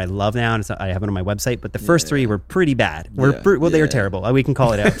one I love now, and I have it on my website. But the first 3 were pretty bad. They were terrible. We can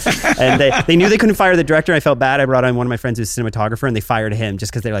call it out. And they knew they couldn't fire the director. I felt bad. I brought on one of my friends who's a cinematographer, and they fired him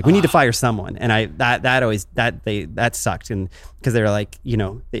just because they're like, we need to fire someone. And that sucked. And because they were like,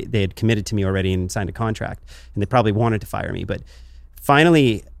 they had committed to me already and signed a contract, and they probably wanted to fire me. But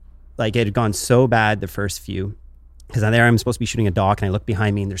finally, like, it had gone so bad the first few. Because there I'm supposed to be shooting a doc, and I look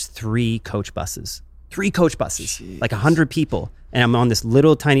behind me and there's 3 coach buses, Jeez. Like 100 people. And I'm on this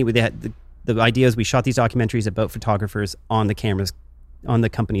little tiny, the idea is we shot these documentaries about photographers on the cameras, on the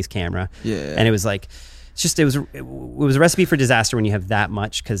company's camera. Yeah. And it was like, it was a recipe for disaster when you have that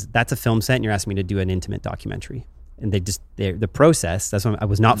much, because that's a film set and you're asking me to do an intimate documentary. And the process, that's when I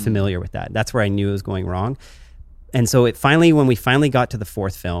was not familiar with that. That's where I knew it was going wrong. And so when we finally got to the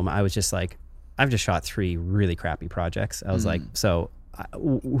 4th film, I was just like, I've just shot 3 really crappy projects. I was like,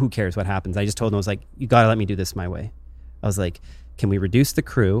 who cares what happens? I just told them, I was like, you got to let me do this my way. I was like, can we reduce the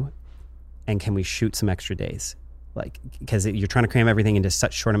crew and can we shoot some extra days? Like, because you're trying to cram everything into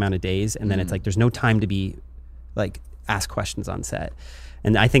such short amount of days. And then it's like, there's no time to be like ask questions on set.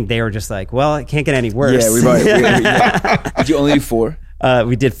 And I think they were just like, well, it can't get any worse. Yeah, we've already. Did you only do 4?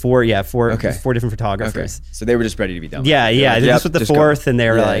 We did 4 different photographers. Okay. So they were just ready to be done. Yeah. Like, this was the 4th, and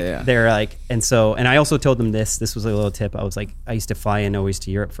they're Yeah. like, and I also told them this was a little tip. I was like, I used to fly in always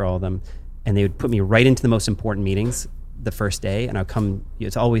to Europe for all of them, and they would put me right into the most important meetings the first day, and I'd come,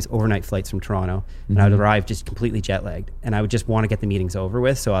 it's always overnight flights from Toronto, and I would arrive just completely jet lagged, and I would just want to get the meetings over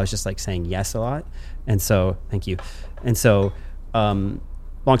with. So I was just like saying yes a lot. And so, thank you. And so,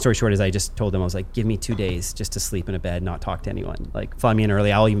 long story short is I just told them, I was like, give me 2 days just to sleep in a bed, not talk to anyone. Like, fly me in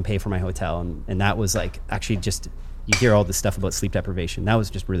early. I'll even pay for my hotel. And that was like, actually just, you hear all this stuff about sleep deprivation. That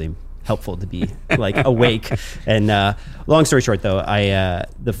was just really helpful to be like awake. And long story short though,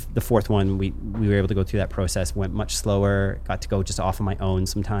 the 4th one, we were able to go through that process, went much slower, got to go just off on my own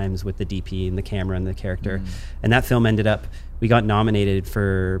sometimes with the DP and the camera and the character. And that film ended up, we got nominated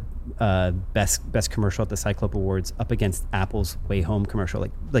for best commercial at the Cyclope Awards up against Apple's Way Home commercial.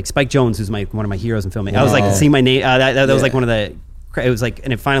 Like Spike Jonze, who's one of my heroes in filmmaking. I was like, seeing my name, that was like one of the, it was like,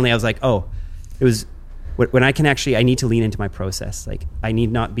 and then finally I was like, oh, it was, when I can actually, I need to lean into my process. Like, I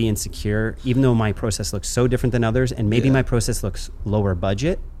need not be insecure, even though my process looks so different than others, and maybe my process looks lower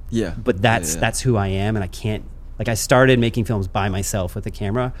budget. Yeah. But that's who I am, and I can't. Like, I started making films by myself with a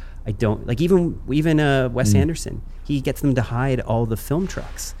camera. I don't like even Wes Anderson. He gets them to hide all the film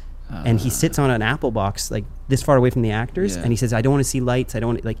trucks, and he sits on an Apple box like this far away from the actors, and he says, "I don't want to see lights. I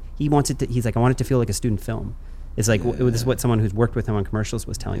don't want like." He wants it to. He's like, "I want it to feel like a student film." It's like, this is what someone who's worked with him on commercials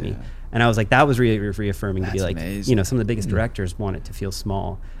was telling me. And I was like, that was really reaffirming. That's to be like, amazing. Some of the biggest directors want it to feel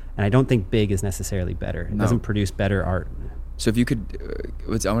small. And I don't think big is necessarily better. It doesn't produce better art. So if you could,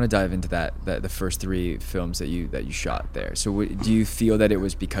 I want to dive into the first 3 films that you shot there. So do you feel that it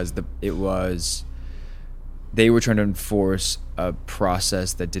was because they were trying to enforce a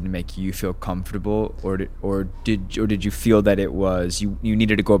process that didn't make you feel comfortable, or did you feel that it was you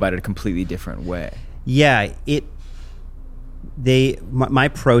needed to go about it a completely different way? Yeah, my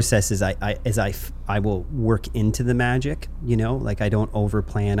process is I will work into the magic, like I don't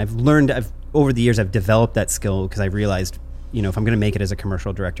overplan. I've over the years I've developed that skill because I realized, if I'm going to make it as a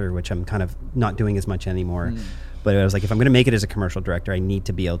commercial director, which I'm kind of not doing as much anymore, but I was like, if I'm going to make it as a commercial director, I need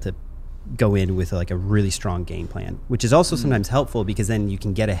to be able to go in with like a really strong game plan, which is also sometimes helpful because then you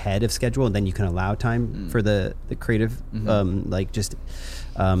can get ahead of schedule and then you can allow time for the creative,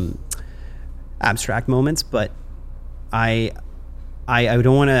 abstract moments. But I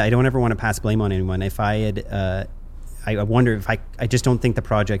don't ever want to pass blame on anyone. If I had, I wonder if I just don't think the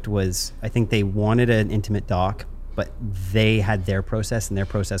project was, I think they wanted an intimate doc, but they had their process, and their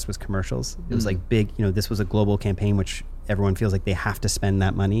process was commercials. It was like big, this was a global campaign, which everyone feels like they have to spend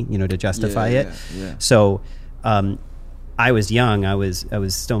that money, to justify it. Yeah. So, I was young. I was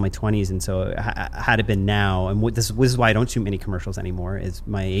still in my 20s, and so had it been now, and this is why I don't shoot many commercials anymore. Is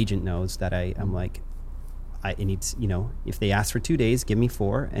my agent knows that I'm like, it needs, if they ask for 2 days, give me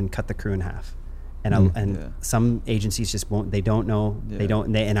 4 and cut the crew in half. And some agencies just won't. They don't know. Yeah. They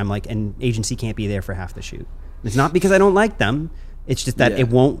don't. And I'm like, an agency can't be there for half the shoot. It's not because I don't like them. It's just that it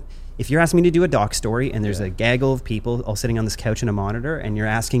won't. If you're asking me to do a doc story and there's a gaggle of people all sitting on this couch and a monitor, and you're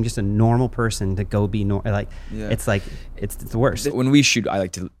asking just a normal person to go be it's like it's the worst. When we shoot, I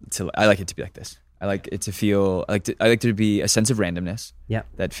like it to be like this. I like it to feel. I like to be a sense of randomness. Yeah,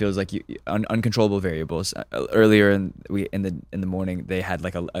 that feels like uncontrollable variables. Earlier in the morning, they had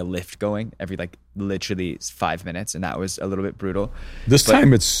like a lift going every like literally 5 minutes, and that was a little bit brutal. This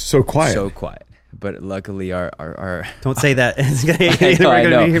time it's so quiet. So quiet. But luckily, our don't say that. I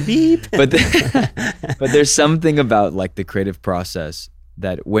know. Hear beep. But there's something about like the creative process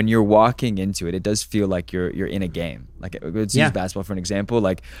that when you're walking into it, it does feel like you're in a game. Like let's use basketball for an example.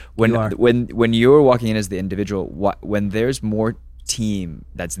 Like when you're walking in as the individual, when there's more team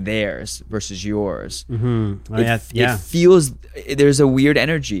that's theirs versus yours, it feels there's a weird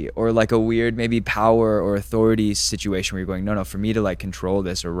energy or like a weird maybe power or authority situation where you're going, no, for me to like control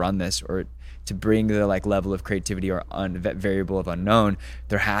this or run this or to bring the like level of creativity or variable of unknown,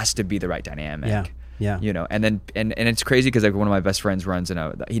 there has to be the right dynamic. Yeah. And then and it's crazy because like one of my best friends runs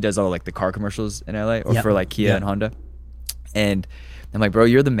he does all like the car commercials in LA or for like Kia and Honda. And I'm like, bro,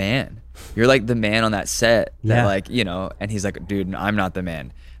 you're the man. You're like the man on that set that like, and he's like, dude, I'm not the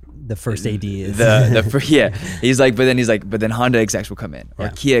man. The first AD is He's like, but then Honda execs will come in or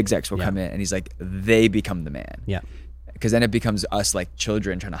Kia execs will come in, and he's like, they become the man. Yeah. Because then it becomes us like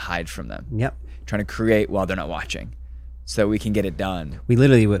children trying to hide from them. Yep. Trying to create while they're not watching, so that we can get it done. We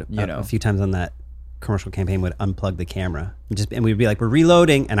literally would, a few times on that commercial campaign, would unplug the camera and we'd be like, we're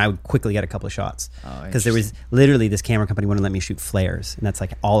reloading, and I would quickly get a couple of shots because there was literally this camera company wouldn't let me shoot flares, and that's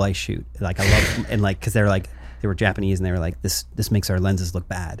like all I shoot. Like I love and like because they're like they were Japanese, and they were like, this makes our lenses look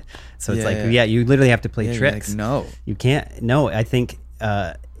bad. So it's you literally have to play tricks. Like, no, you can't. No, I think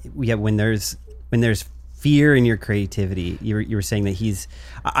when there's fear in your creativity, you were saying that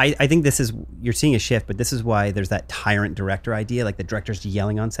I think this is, you're seeing a shift, but this is why there's that tyrant director idea, like the director's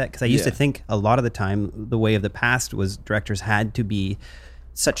yelling on set. Because I used to think a lot of the time the way of the past was directors had to be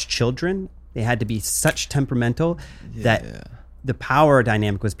such children, they had to be such temperamental that the power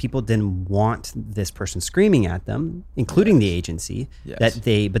dynamic was people didn't want this person screaming at them, including the agency, but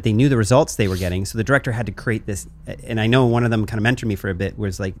they knew the results they were getting. So the director had to create this, and I know one of them kind of mentored me for a bit,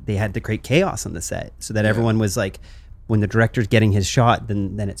 was like they had to create chaos on the set so that everyone was like, when the director's getting his shot,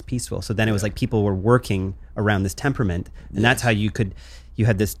 then it's peaceful. So then it was like people were working around this temperament, and that's how you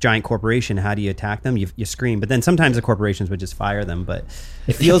had this giant corporation. How do you attack them? You scream, but then sometimes the corporations would just fire them. But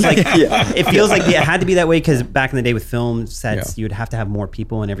it feels like it had to be that way because back in the day with film sets, you would have to have more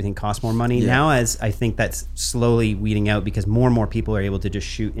people and everything cost more money. Now, as I think that's slowly weeding out because more and more people are able to just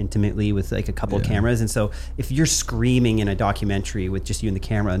shoot intimately with like a couple of cameras. And so if you're screaming in a documentary with just you and the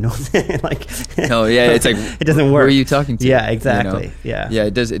camera, it's like it doesn't work. Who are you talking to? Yeah, exactly. You know? Yeah.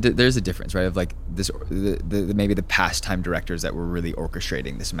 It does. There's a difference, right? Of like this, maybe the pastime directors that were really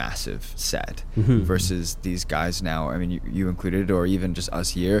orchestrating this massive set versus these guys now. I mean, you included, or even just us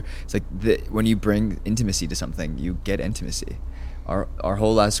here. It's like when you bring intimacy to something, you get intimacy. Our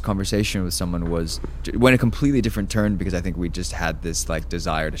whole last conversation with someone went a completely different turn because I think we just had this like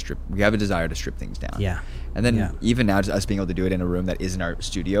desire to strip things down. Yeah. And then even now, just us being able to do it in a room that isn't our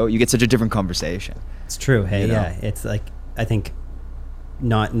studio, you get such a different conversation. It's true. Hey, it's like, I think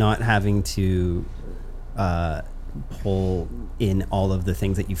not having to pull in all of the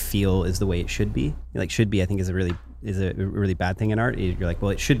things that you feel is the way it should be. Like should be, I think is a really bad thing in art. You're like,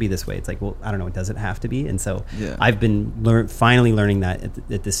 well, it should be this way. It's like, well, I don't know, does it have to be? And so I've been finally learning that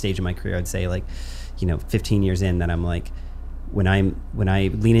at this stage of my career. I'd say 15 years in, that I'm like, when I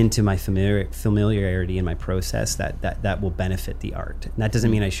lean into my familiarity in my process, that will benefit the art. And that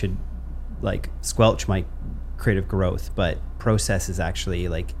doesn't mean I should like squelch my creative growth, but process is actually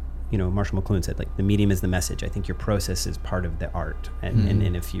like, Marshall McLuhan said, like the medium is the message. I think your process is part of the art. And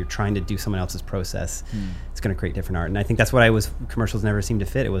if you're trying to do someone else's process, it's going to create different art. And I think that's what commercials never seemed to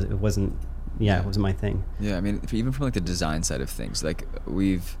fit. It wasn't my thing. Yeah. I mean, even from like the design side of things, like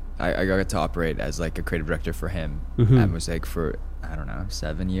I got to operate as like a creative director for him at Mosaic for, I don't know,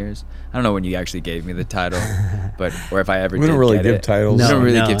 7 years. I don't know when you actually gave me the title, or if I ever did. We don't really give titles. We don't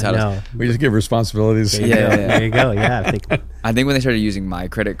really give titles. No. We just give responsibilities. Yeah. There you go. Yeah. I think when they started using my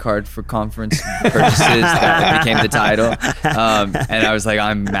credit card for conference purchases, that became the title. And I was like,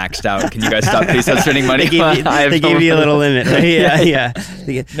 I'm maxed out. Can you guys please stop spending money? They gave you a little limit, right? Yeah.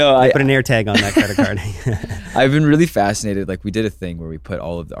 I put an air tag on that credit card. I've been really fascinated. Like we did a thing where we put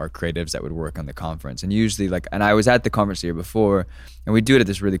all of our creatives that would work on the conference, and usually and I was at the conference the year before, and we do it at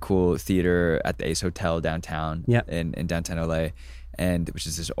this really cool theater at the Ace Hotel downtown in downtown LA, and which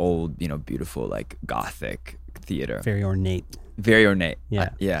is this old, beautiful like Gothic theater. Very ornate.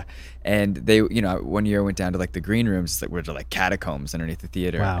 Yeah. And they, one year I went down to like the green rooms, it's like we're like catacombs underneath the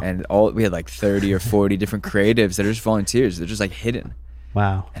theater. Wow. And we had like 30 or 40 different creatives that are just volunteers. They're just like hidden.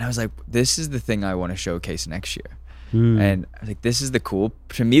 Wow. And I was like, this is the thing I want to showcase next year. And I was like, this is the cool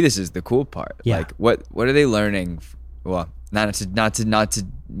part. Yeah. Like what are they learning? Well, not to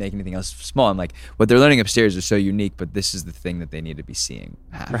make anything else small. I'm like, what they're learning upstairs is so unique, but this is the thing that they need to be seeing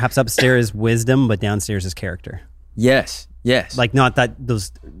happen. Perhaps upstairs wisdom, but downstairs is character. Yes. Like not that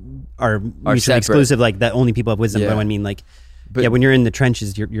those are mutually exclusive, like that only people have wisdom, but I mean like, when you're in the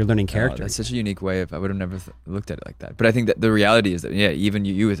trenches, you're learning character. That's such a unique way I would have never looked at it like that. But I think that the reality is that, even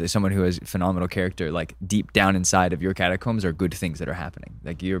you as someone who has phenomenal character, like deep down inside of your catacombs are good things that are happening.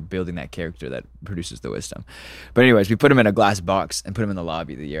 Like you're building that character that produces the wisdom. But anyways, we put him in a glass box and put him in the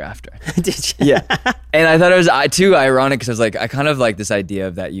lobby the year after. Did you? Yeah. And I thought it was too ironic because I was like, I kind of like this idea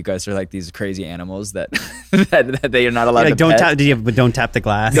of that you guys are like these crazy animals that that they are not allowed to don't pet. Don't tap the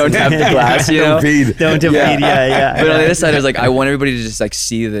glass. Don't tap the glass, Don't feed. Don't feed, yeah. But on the other side, I was like, I want everybody to just like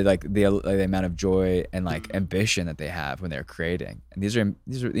see the amount of joy and like ambition that they have when they're creating. And these are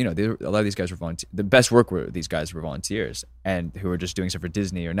a lot of these guys were volunteers. The best work were these guys were volunteers and who were just doing stuff for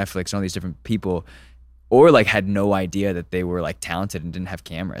Disney or Netflix and all these different people, or like had no idea that they were like talented and didn't have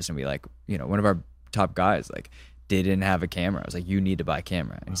cameras. And we like, one of our top guys like didn't have a camera. I was like, you need to buy a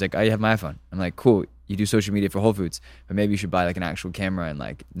camera. And he's like, I have my iPhone. I'm like, cool. You do social media for Whole Foods, but maybe you should buy like an actual camera. And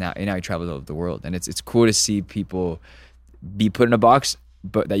like now he travels all over the world, and it's cool to see people be put in a box,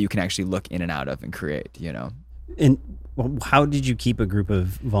 but that you can actually look in and out of and create. And how did you keep a group of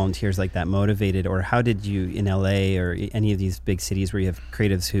volunteers like that motivated, or how did you in LA or any of these big cities where you have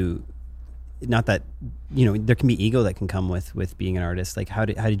creatives who not that, you know, there can be ego that can come with being an artist. Like how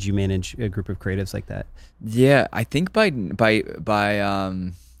did you manage a group of creatives like that? Yeah, I think by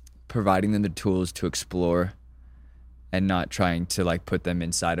providing them the tools to explore and not trying to like put them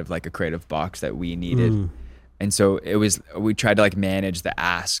inside of like a creative box that we needed. And so we tried to like manage the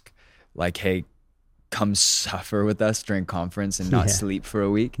ask, like, hey, come suffer with us during conference and not sleep for a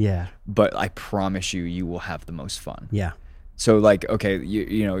week. Yeah. But I promise you will have the most fun. Yeah. So like, okay,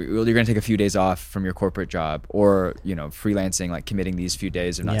 you know, you're going to take a few days off from your corporate job, or, you know, freelancing, like committing these few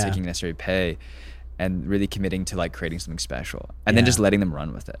days of not taking necessary pay and really committing to like creating something special, and then just letting them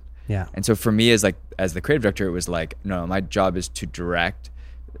run with it. Yeah. And so for me as the creative director, it was like, no, my job is to direct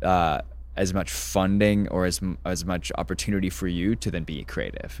as much funding or as much opportunity for you to then be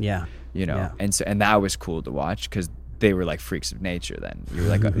creative. Yeah. You know, Yeah. and that was cool to watch because they were like freaks of nature. Then you were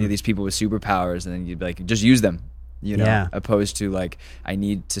like, these people with superpowers, and then you'd be like, just use them. You know, opposed to like, I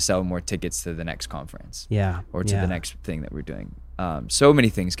need to sell more tickets to the next conference. Or to the next thing that we're doing. So many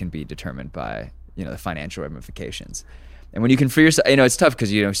things can be determined by, you know, the financial ramifications. And when you can free yourself, you know, it's tough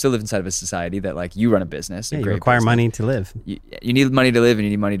because, you know, still live inside of a society that like you run a business. Yeah, you require business. Money to live. You need money to live, and you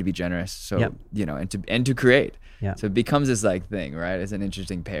need money to be generous. So, you know, and to create. Yeah. So it becomes this like thing, right? It's an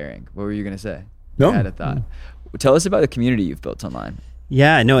interesting pairing. What were you going to say? No. I had a thought. Tell us about the community you've built online.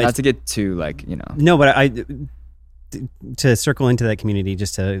 Yeah, no. Not to get too like, you know. No, but to circle into that community,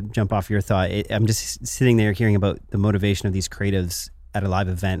 just to jump off your thought, I'm just sitting there hearing about the motivation of these creatives at a live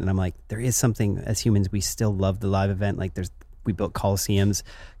event, and I'm like, there is something, as humans, we still love the live event. Like we built Coliseums.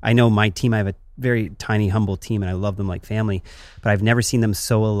 I know my team, I have a very tiny, humble team, and I love them like family, but I've never seen them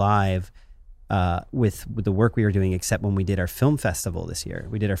so alive with the work we were doing, except when we did our film festival this year.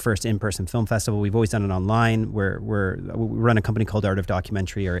 We did our first in-person film festival. We've always done it online. We run a company called Art of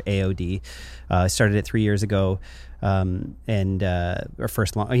Documentary, or AOD. Started it 3 years ago. And our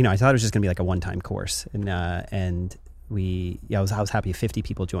first long, you know, I thought it was just gonna be like a one-time course, and I was happy 50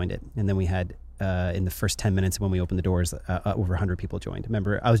 people joined it, and then we had in the first 10 minutes when we opened the doors, over 100 people joined.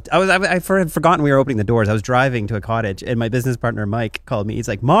 Remember, I had forgotten we were opening the doors. I was driving to a cottage, and my business partner Mike called me. He's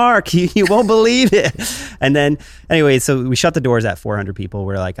like, "Mark, you won't believe it." And then anyway, so we shut the doors at 400 people.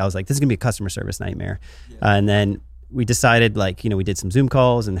 I was like, this is gonna be a customer service nightmare. And then we decided, like, you know, we did some Zoom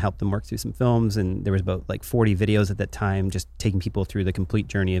calls and helped them work through some films, and there was about like 40 videos at that time, just taking people through the complete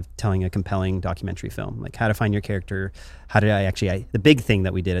journey of telling a compelling documentary film, like how to find your character. How did the big thing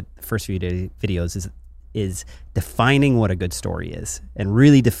that we did at the first few videos is defining what a good story is, and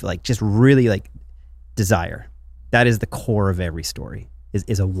really desire. That is the core of every story,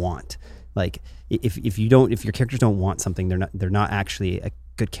 is a want. Like if your characters don't want something, they're not actually a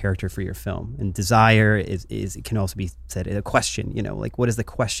good character for your film. And desire is it can also be said a question, you know, like what is the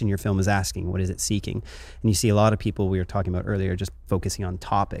question your film is asking? What is it seeking? And you see a lot of people we were talking about earlier just focusing on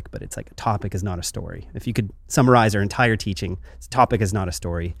topic, but it's like a topic is not a story. If you could summarize our entire teaching, topic is not a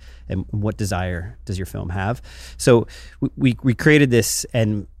story. And what desire does your film have? So we created this,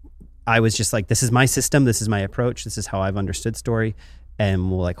 and I was just like, this is my system, this is my approach, this is how I've understood story.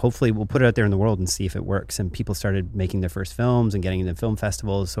 And hopefully we'll put it out there in the world and see if it works. And people started making their first films and getting into film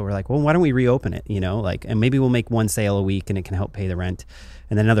festivals. So we're like, well, why don't we reopen it? You know, like, and maybe we'll make one sale a week and it can help pay the rent.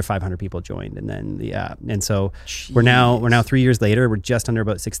 And then another 500 people joined. And then, and so we're now 3 years later, we're just under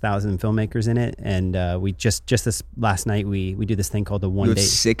about 6,000 filmmakers in it. And we just this last night, we do this thing called the one day.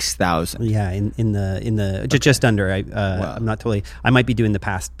 6,000. Yeah. In the just under, wow. I'm not totally, I might be doing the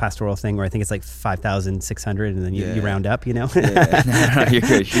pastoral thing where I think it's like 5,600 and then you round up, you know, you're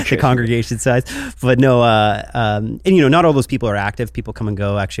good. The congregation size. But no, and you know, not all those people are active. People come and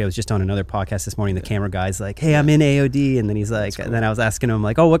go. Actually, I was just on another podcast this morning. The camera guy's like, hey, I'm in AOD. And then he's like, cool. And then I was asking him,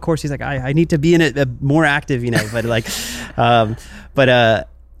 like, oh, what course? He's like, I need to be in it more active, you know, but like,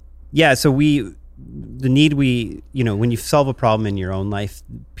 yeah, so you know, when you solve a problem in your own life,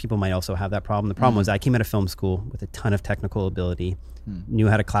 people might also have that problem. The problem was I came out of film school with a ton of technical ability, knew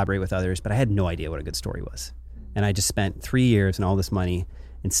how to collaborate with others, but I had no idea what a good story was. And I just spent 3 years and all this money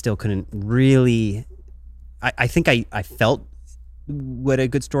and still couldn't really, I think I felt what a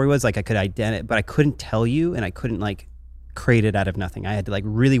good story was. Like I could identify, but I couldn't tell you, and I couldn't like create it out of nothing. I had to like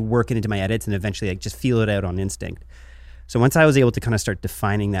really work it into my edits and eventually like just feel it out on instinct. So once I was able to kind of start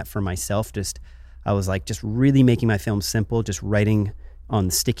defining that for myself, I was like just really making my film simple, just writing on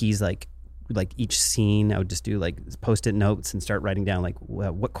the stickies, like each scene, I would just do like post-it notes and start writing down like,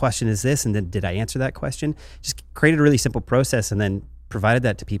 well, what question is this? And then did I answer that question? Just created a really simple process and then provided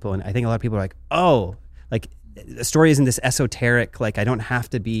that to people. And I think a lot of people are like, oh, like a story isn't this esoteric, like I don't have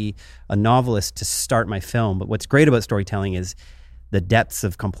to be a novelist to start my film. But what's great about storytelling is the depths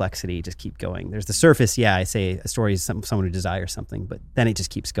of complexity just keep going. There's the surface. Yeah, I say a story is someone who desires something, but then it just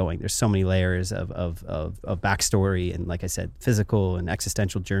keeps going. There's so many layers of backstory and, like I said, physical and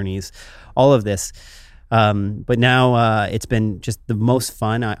existential journeys, all of this. But now it's been just the most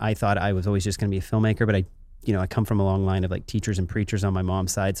fun. I thought I was always just going to be a filmmaker, but I come from a long line of like teachers and preachers on my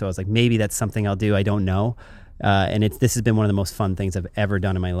mom's side. So I was like, maybe that's something I'll do. I don't know. And this has been one of the most fun things I've ever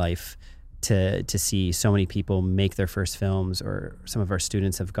done in my life, to see so many people make their first films, or some of our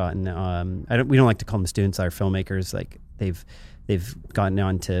students have gotten, we don't like to call them students, our filmmakers, like they've gotten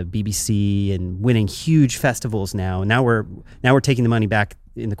on to BBC and winning huge festivals now. Now we're taking the money back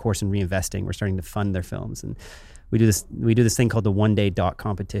in the course and reinvesting. We're starting to fund their films. And we do this thing called the One Day Doc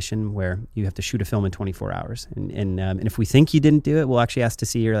competition, where you have to shoot a film in 24 hours. And if we think you didn't do it, we'll actually ask to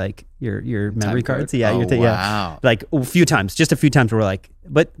see your memory cards. Yeah. Wow. Yeah. Like just a few times where we're like,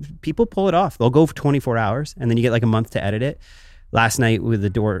 but people pull it off. They'll go for 24 hours and then you get like a month to edit it. Last night with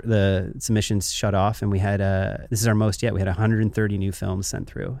the submissions shut off, and we had this is our most yet. We had 130 new films sent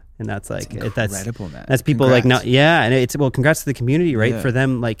through, and that's like incredible, man. That's people congrats. Like not and congrats to the community, right? Yeah. For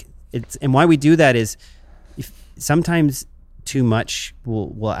them, like it's, and why we do that is, if sometimes too much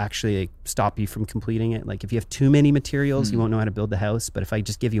will actually stop you from completing it. Like if you have too many materials, you won't know how to build the house. But if I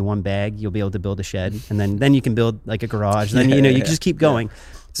just give you one bag, you'll be able to build a shed, and then you can build like a garage. Then you can just keep going.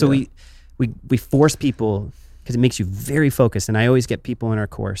 So we force people, because it makes you very focused. And I always get people in our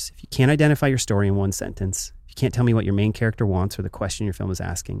course, if you can't identify your story in one sentence, if you can't tell me what your main character wants or the question your film is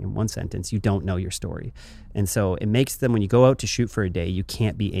asking in one sentence, you don't know your story. And so it makes them, when you go out to shoot for a day, you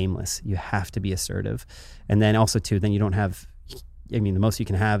can't be aimless. You have to be assertive. And then also too, then you don't have, the most you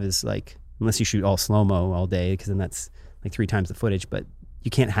can have is like, unless you shoot all slow-mo all day, because then that's like 3 times the footage, but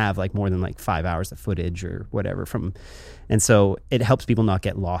you can't have like more than like 5 hours of footage or whatever and so it helps people not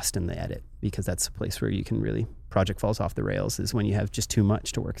get lost in the edit, because that's a place where you can really, project falls off the rails, is when you have just too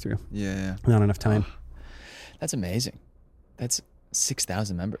much to work through. Yeah. Not enough time. Oh, that's amazing. That's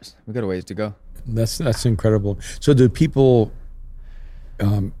 6,000 members. We've got a ways to go. That's incredible. So do people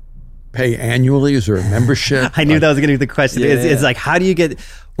pay annually? Is there a membership? I knew that was going to be the question. It's like, how do you get...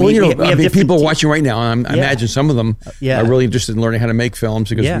 people watching right now, I imagine some of them are really interested in learning how to make films,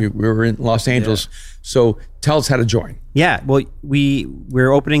 because we were in Los Angeles. So tell us how to join. Yeah, well,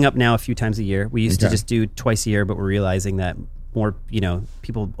 we're opening up now a few times a year. We used to just do twice a year, but we're realizing that more,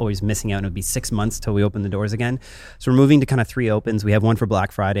 people always missing out, and it would be 6 months till we open the doors again. So we're moving to kind of 3 opens. We have one for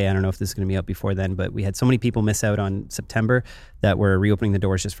Black Friday. I don't know if this is going to be out before then, but we had so many people miss out on September that we're reopening the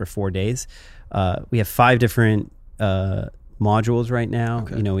doors just for 4 days. We have 5 different modules right now.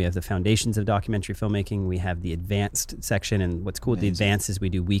 Okay. We have the foundations of documentary filmmaking. We have the advanced section, and what's cool with the advanced is we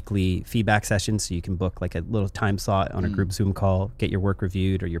do weekly feedback sessions, so you can book like a little time slot on a group Zoom call, get your work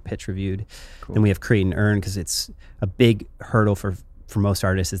reviewed or your pitch reviewed. Cool. Then we have create and earn, because it's a big hurdle for most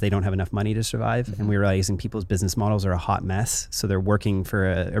artists, is they don't have enough money to survive. And we're realizing people's business models are a hot mess. So they're working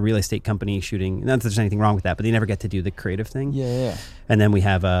for a real estate company shooting, not that there's anything wrong with that, but they never get to do the creative thing. Yeah. And then we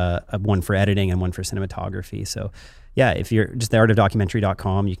have a one for editing and one for cinematography. So yeah, if you're just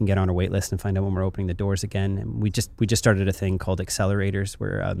theartofdocumentary.com, you can get on our wait list and find out when we're opening the doors again. And we just started a thing called Accelerators,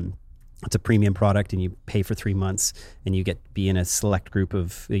 where it's a premium product, and you pay for 3 months, and you get to be in a select group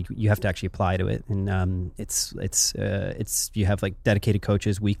of. You have to actually apply to it, and it's you have like dedicated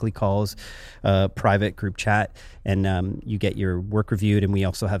coaches, weekly calls, private group chat, and you get your work reviewed. And we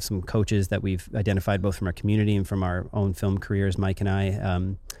also have some coaches that we've identified both from our community and from our own film careers, Mike and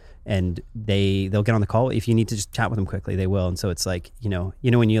I. And they'll get on the call. If you need to just chat with them quickly, they will. And so it's like,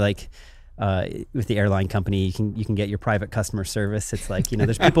 when you like, with the airline company, you can get your private customer service. It's like,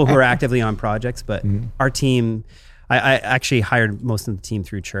 there's people who are actively on projects, but our team, I actually hired most of the team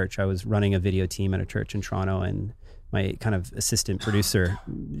through church. I was running a video team at a church in Toronto, and my kind of assistant producer,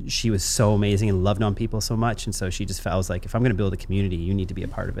 she was so amazing and loved on people so much. And so she just felt, I was like, if I'm going to build a community, you need to be a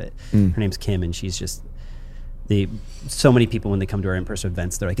part of it. Her name's Kim, and she's just, so many people, when they come to our in-person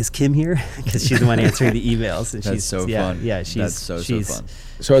events, they're like, "Is Kim here?" Because she's the one answering the emails, and she's so fun. Yeah, she's so fun.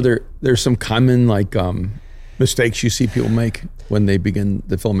 So are there's some common mistakes you see people make when they begin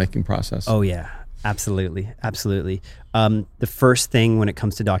the filmmaking process? Oh yeah, absolutely. The first thing when it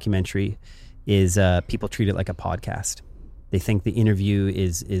comes to documentary is people treat it like a podcast. They think the interview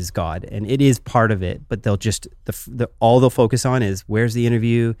is God, and it is part of it, but they'll just, all they'll focus on is, where's the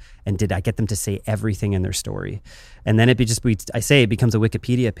interview, and did I get them to say everything in their story? And then it becomes a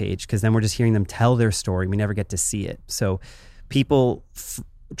Wikipedia page, because then we're just hearing them tell their story. We never get to see it. So people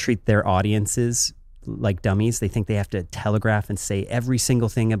treat their audiences like dummies. They think they have to telegraph and say every single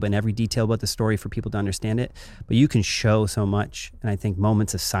thing and every detail about the story for people to understand it. But you can show so much. And I think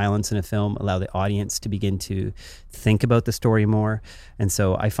moments of silence in a film allow the audience to begin to think about the story more. And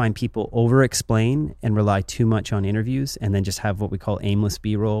so I find people over-explain and rely too much on interviews and then just have what we call aimless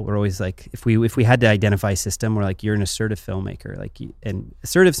B-roll. We're always like, if we had to identify a system, we're like, you're an assertive filmmaker. And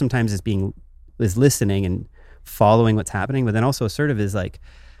assertive sometimes is listening and following what's happening, but then also assertive is like,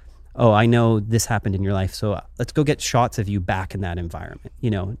 oh, I know this happened in your life, so let's go get shots of you back in that environment.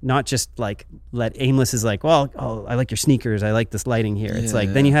 Not just like aimless is like, well, oh, I like your sneakers, I like this lighting here. It's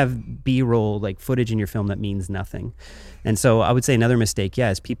like then you have B-roll like footage in your film that means nothing. And so I would say another mistake,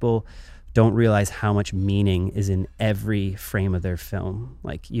 is people don't realize how much meaning is in every frame of their film.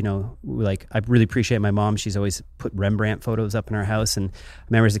 Like I really appreciate my mom. She's always put Rembrandt photos up in our house. And I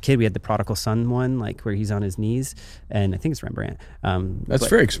remember as a kid, we had the Prodigal Son one, like where he's on his knees. And I think it's Rembrandt. That's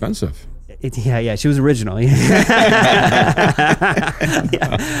very expensive. She was original. I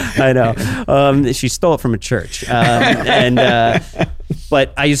know. She stole it from a church.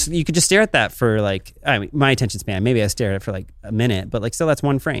 But you could just stare at that for my attention span. Maybe I stare at it for like a minute, but still that's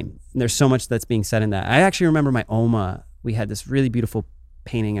one frame. And there's so much that's being said in that. I actually remember my Oma, we had this really beautiful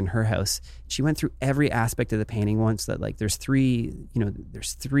painting in her house. She went through every aspect of the painting once that there's three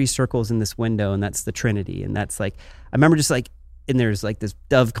circles in this window and that's the Trinity. And that's I remember just and there's this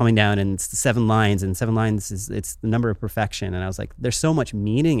dove coming down and it's the 7 lines and 7 lines it's the number of perfection. And I was like, there's so much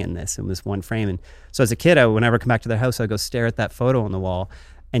meaning in this one frame. And so as a kid, whenever I come back to their house, I'd go stare at that photo on the wall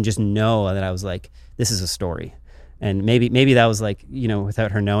and just know that I was like, this is a story. And maybe that was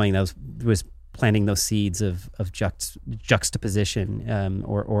without her knowing, that was planting those seeds of juxtaposition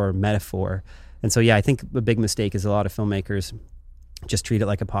or metaphor. And so, I think a big mistake is a lot of filmmakers just treat it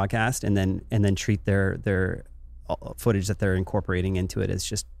like a podcast and then treat their footage that they're incorporating into it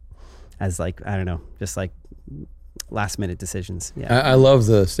as last minute decisions. I love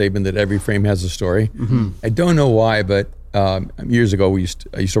the statement that every frame has a story. Mm-hmm. I don't know why, but years ago I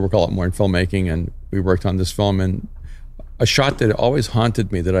used to work a lot more in filmmaking, and we worked on this film, and a shot that always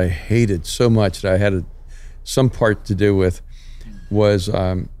haunted me that I hated so much that I had some part to do with was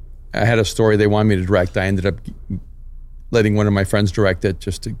I had a story they wanted me to direct. I ended up letting one of my friends direct it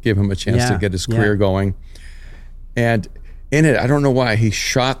just to give him a chance to get his career going. And in it, I don't know why, he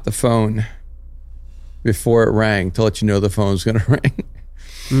shot the phone before it rang to let you know the phone was going to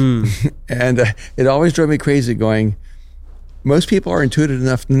ring. And it always drove me crazy going, most people are intuitive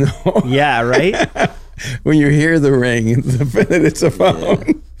enough to know. Yeah, right? When you hear the ring, that it's a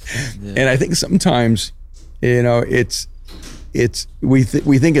phone. Yeah. And I think sometimes, it's we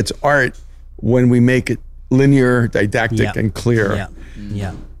think it's art when we make it linear, didactic, and clear.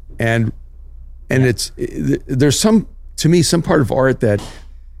 Yeah. And there's some part of art that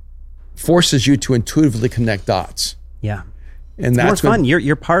forces you to intuitively connect dots. Yeah. And that's more fun.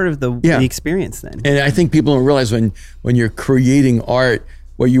 You're part of the experience then. And I think people don't realize when you're creating art,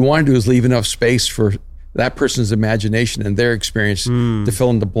 what you want to do is leave enough space for that person's imagination and their experience to fill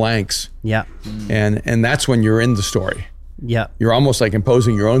in the blanks. Yeah. And that's when you're in the story. Yeah. You're almost like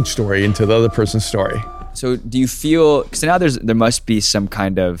imposing your own story into the other person's story. So do you feel, because now there must be some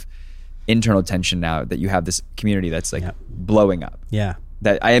kind of internal tension now that you have this community that's blowing up. Yeah.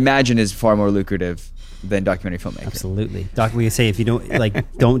 That I imagine is far more lucrative than documentary filmmaking. Absolutely. We say if you don't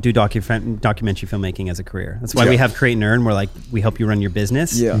don't do documentary filmmaking as a career. That's why we have Create and Earn. Where we help you run your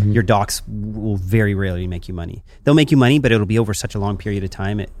business. Yeah. Mm-hmm. Your docs will very rarely make you money. They'll make you money, but it'll be over such a long period of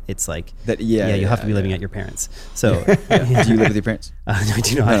time. It's like that. You'll have to be living at your parents. So do you live with your parents? No, I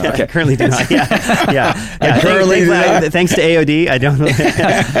do not. Okay. I currently do not. Yeah. Thanks to AOD, I don't.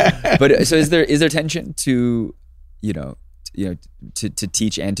 But so is there tension to to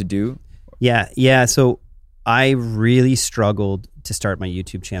teach and to do? Yeah. So I really struggled to start my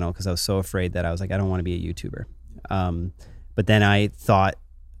YouTube channel because I was so afraid that I was like, I don't want to be a YouTuber. But then I thought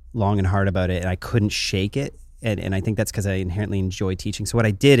long and hard about it and I couldn't shake it. And I think that's because I inherently enjoy teaching. So what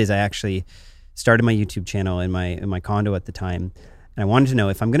I did is I actually started my YouTube channel in my condo at the time. And I wanted to know,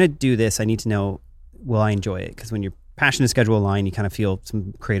 if I'm going to do this, I need to know, will I enjoy it? Because when your passion and schedule align, you kind of feel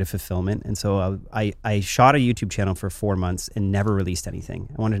some creative fulfillment. And so I shot a YouTube channel for 4 months and never released anything.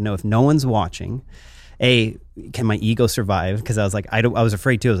 I wanted to know, if no one's watching, can my ego survive? Because I was like, I was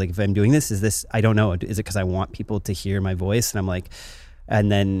afraid too. I was like, if I'm doing this, I don't know. Is it because I want people to hear my voice? And I'm like,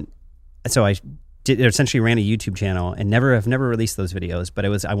 so I essentially ran a YouTube channel and I've never released those videos, but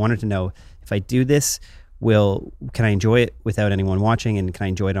I wanted to know, if I do this, can I enjoy it without anyone watching, and can I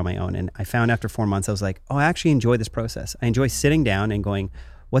enjoy it on my own? And I found after 4 months, I was like, I actually enjoy this process. I enjoy sitting down and going,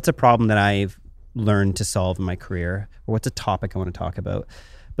 what's a problem that I've learned to solve in my career, or what's a topic I want to talk about?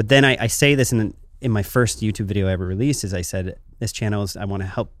 But then I say this, and in my first YouTube video I ever released is I said, this channel is, I want to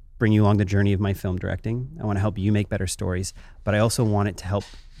help bring you along the journey of my film directing. I want to help you make better stories, but I also want it to help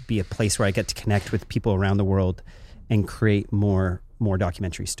be a place where I get to connect with people around the world and create more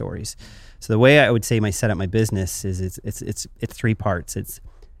documentary stories. So the way I would say my set up my business is it's 3 parts. It's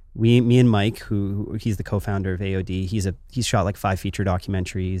me and Mike, who he's the co-founder of AOD. He's shot like 5 feature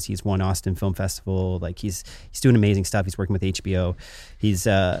documentaries. He's won Austin Film Festival. Like he's doing amazing stuff. He's working with HBO.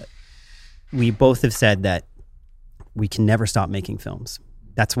 We both have said that we can never stop making films.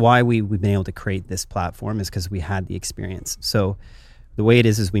 That's why we've been able to create this platform, is because we had the experience. So the way it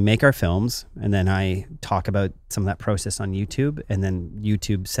is we make our films, and then I talk about some of that process on YouTube, and then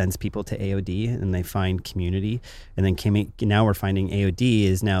YouTube sends people to AOD, and they find community. And then now we're finding AOD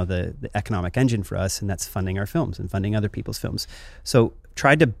is now the economic engine for us, and that's funding our films and funding other people's films. So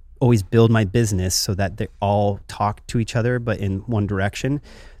tried to always build my business so that they all talk to each other, but in one direction.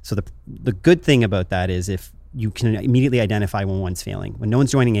 So the good thing about that is if you can immediately identify when one's failing. When no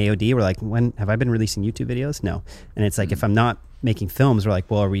one's joining AOD, we're like, when have I been releasing YouTube videos? No. And it's like, if I'm not making films, we're like,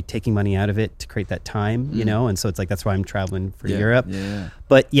 well, are we taking money out of it to create that time, you know? And so it's like, that's why I'm traveling for Europe. Yeah.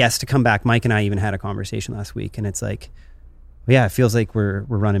 But yes, to come back, Mike and I even had a conversation last week, and it's like, yeah, it feels like we're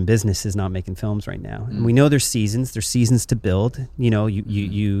running businesses, not making films right now. And we know there's seasons to build. You know,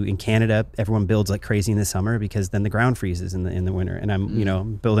 you in Canada, everyone builds like crazy in the summer because then the ground freezes in the winter. And I'm, you know,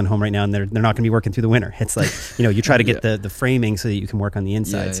 building a home right now, and they're not going to be working through the winter. It's like, you know, you try to get the framing so that you can work on the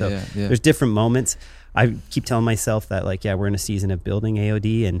inside. There's different moments. I keep telling myself that, like, yeah, we're in a season of building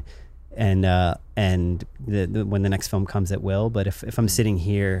AOD, and when the next film comes, it will. But if I'm sitting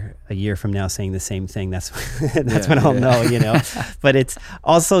here a year from now saying the same thing, that's when I'll know, you know. But it's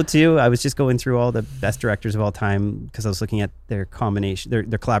also too, I was just going through all the best directors of all time because I was looking at their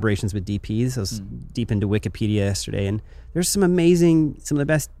collaborations with DPs. I was deep into Wikipedia yesterday, and there's some of the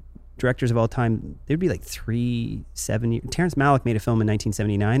best directors of all time. They'd be like 3-7 years. Terrence Malick made a film in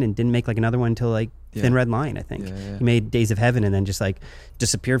 1979 and didn't make like another one until like Thin Red Line, I think. He made Days of Heaven and then just like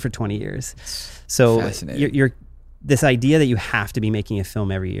disappeared for 20 years. So you're this idea that you have to be making a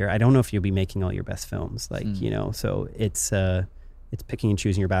film every year. I don't know if you'll be making all your best films, like, you know, so it's picking and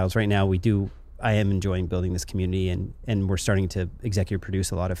choosing your battles. Right now I am enjoying building this community, and we're starting to executive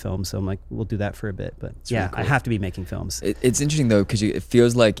produce a lot of films. So I'm like, we'll do that for a bit. But really cool. I have to be making films. It's interesting though, because it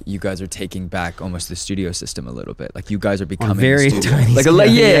feels like you guys are taking back almost the studio system a little bit. Like you guys are becoming very tiny,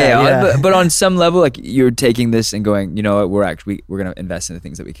 but on some level, like you're taking this and going, you know what, we're going to invest in the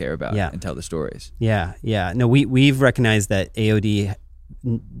things that we care about and tell the stories. Yeah. No, we've recognized that AOD,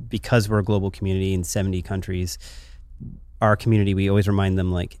 because we're a global community in 70 countries, our community, we always remind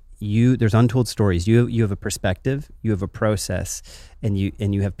them, like, there's untold stories. You have a perspective, you have a process, and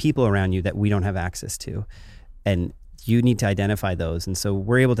you have people around you that we don't have access to, and you need to identify those. And so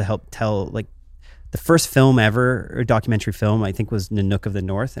we're able to help tell, like, the first film ever, or documentary film, I think, was Nanook of the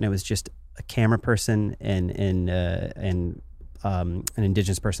North, and it was just a camera person and an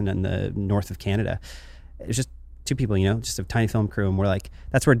Indigenous person in the north of Canada. It was just 2 people, you know, just a tiny film crew, and we're like,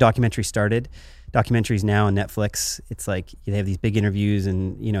 that's where documentary started. Documentaries now on Netflix, it's like they have these big interviews,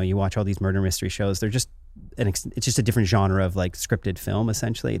 and you know, you watch all these murder mystery shows. It's just a different genre of like scripted film.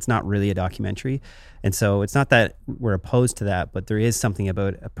 Essentially, it's not really a documentary, and so it's not that we're opposed to that, but there is something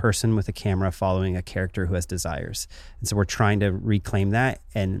about a person with a camera following a character who has desires, and so we're trying to reclaim that.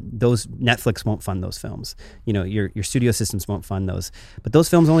 And those, Netflix won't fund those films. You know, your studio systems won't fund those, but those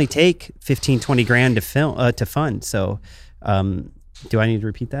films only take $15-20 grand to fund. So. Do I need to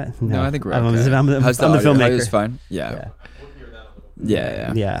repeat that? No, I think we're okay. I'm the filmmaker. It's fine. Yeah.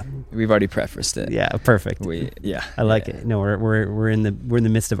 We've already prefaced it. Yeah, perfect. I like it. No, we're in the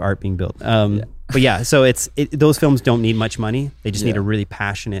midst of art being built. But yeah, so those films don't need much money. They just need a really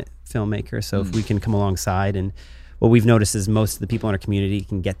passionate filmmaker. So if we can come alongside, and what we've noticed is most of the people in our community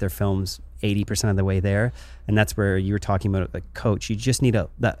can get their films 80% of the way there, and that's where you were talking about a coach. You just need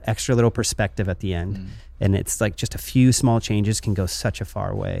that extra little perspective at the end. And it's like just a few small changes can go such a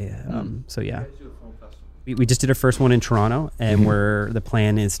far way. So yeah, we just did our first one in Toronto, and the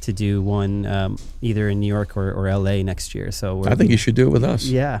plan is to do one either in New York or LA next year. So I think you should do it with us.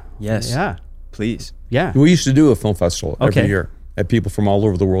 Yeah. Yes. Yeah. Please. Yeah. We used to do a film festival every year, and people from all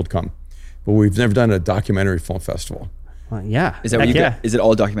over the world come, but we've never done a documentary film festival. Yeah. Is that what you do? Is it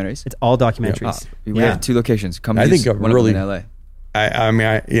all documentaries? It's all documentaries. We have 2 locations. I think one in LA.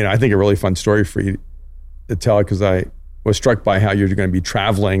 I think a really fun story for you to tell, because I was struck by how you're going to be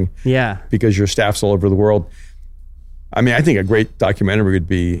traveling. Yeah. Because your staff's all over the world. I mean, I think a great documentary would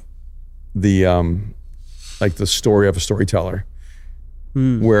be the story of a storyteller,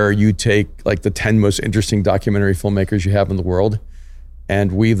 where you take like the 10 most interesting documentary filmmakers you have in the world,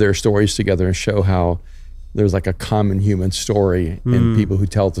 and weave their stories together and show how there's like a common human story in people who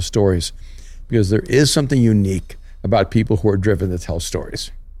tell the stories, because there is something unique about people who are driven to tell stories.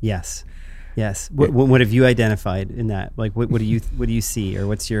 Yes. What have you identified in that? Like, what do you see, or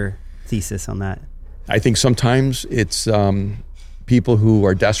what's your thesis on that? I think sometimes it's people who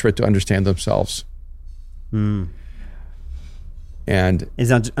are desperate to understand themselves. And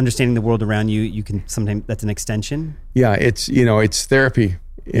is understanding the world around you, you can sometimes, that's an extension? Yeah, it's therapy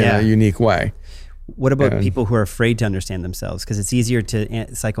in a unique way. What about people who are afraid to understand themselves? Because it's easier to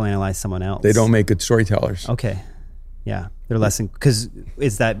psychoanalyze someone else. They don't make good storytellers. Okay. Yeah. They're less, because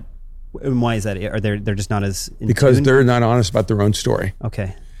why is that? Are they're just not as in because tune? They're not honest about their own story.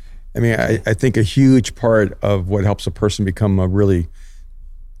 Okay. I mean, I think a huge part of what helps a person become a really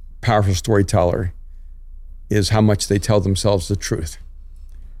powerful storyteller is how much they tell themselves the truth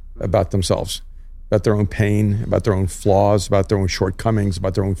about themselves, about their own pain, about their own flaws, about their own shortcomings,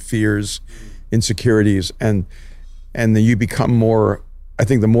 about their own fears, insecurities. And then you become more, I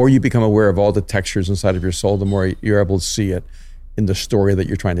think the more you become aware of all the textures inside of your soul, the more you're able to see it in the story that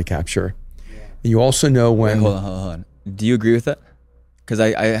you're trying to capture. And you also know when... Wait, hold on. Do you agree with that? Because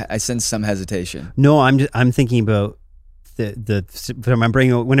I sense some hesitation. No, I'm thinking about from my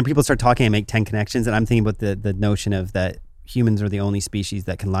brain, when people start talking, I make 10 connections, and I'm thinking about the notion of that humans are the only species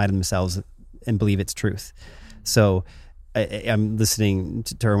that can lie to themselves and believe it's truth. So I'm listening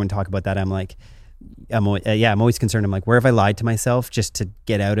to Erwin talk about that. I'm like, I'm always concerned. I'm like, where have I lied to myself just to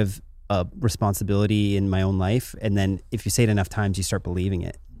get out of responsibility in my own life? And then if you say it enough times, you start believing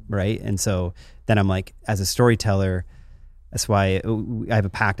it, right? And so then I'm like, as a storyteller, that's why I have a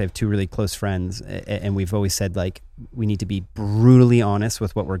pact. I have two really close friends, and we've always said, like, we need to be brutally honest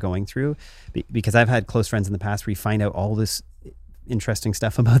with what we're going through, because I've had close friends in the past where you find out all this interesting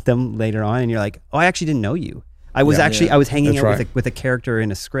stuff about them later on, and you're like, oh, I actually didn't know you. I was hanging out with a character in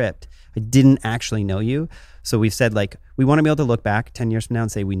a script. I didn't actually know you. So we've said, like, we want to be able to look back 10 years from now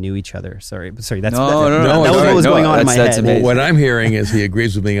and say we knew each other. Sorry. That was what was going on in my head. Well, what I'm hearing is he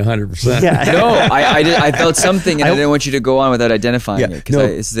agrees with me 100%. Yeah. No, I felt something, and I didn't want you to go on without identifying it, because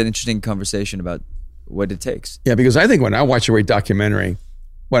this is an interesting conversation about what it takes. Yeah, because I think when I watch a great documentary,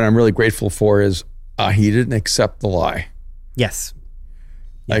 what I'm really grateful for is he didn't accept the lie. Yes.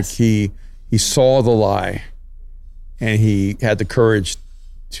 Like he saw the lie, and he had the courage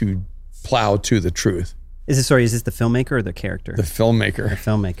to plow to the truth. Is this the filmmaker or the character? The filmmaker. The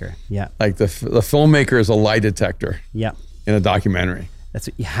filmmaker, yeah. Like the filmmaker is a lie detector. Yeah. In a documentary. That's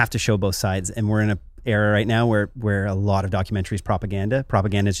what you have to show both sides, and we're in an era right now where a lot of documentaries propaganda.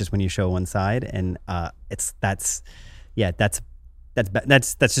 Propaganda is just when you show one side, and that's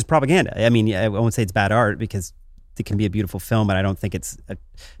just propaganda. I mean, I won't say it's bad art, because it can be a beautiful film, but I don't think it's a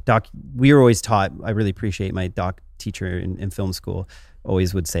doc. We were always taught. I really appreciate my doc teacher in film school.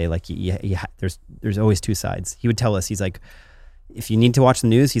 Always would say, like, there's always two sides. He would tell us, he's like, if you need to watch the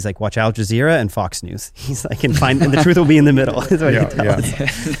news, he's like, watch Al Jazeera and Fox News. He's like, and the truth will be in the middle. Is what he tells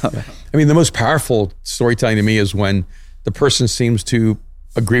us. I mean, the most powerful storytelling to me is when the person seems to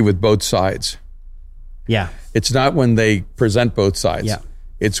agree with both sides. Yeah. It's not when they present both sides. Yeah.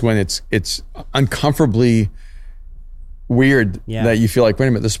 It's when it's uncomfortably weird that you feel like, wait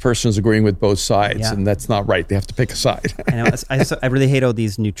a minute, this person is agreeing with both sides, and that's not right. They have to pick a side. I really hate all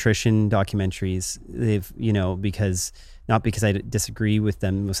these nutrition documentaries. Because not because I disagree with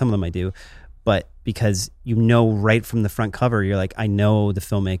them. Some of them I do, but because right from the front cover, you're like, I know the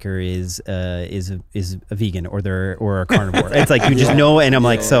filmmaker is a vegan or a carnivore. It's like you just know, and I'm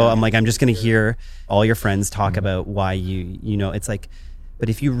like, I'm just gonna hear all your friends talk about why it's like. But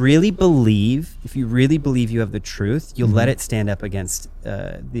if you really believe you have the truth, you'll let it stand up against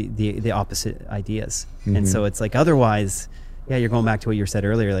the opposite ideas. And so it's like, otherwise, you're going back to what you said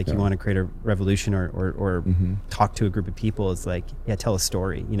earlier. Like, you want to create a revolution or talk to a group of people. It's like, tell a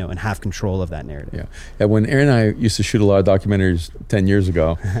story, and have control of that narrative. Yeah. When Aaron and I used to shoot a lot of documentaries 10 years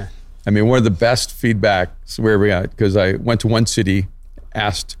ago, I mean, one of the best feedbacks where we got, because I went to one city,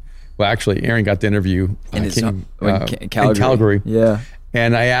 actually, Aaron got the interview in Calgary. Yeah.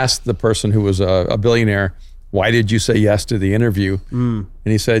 And I asked the person who was a billionaire, why did you say yes to the interview? And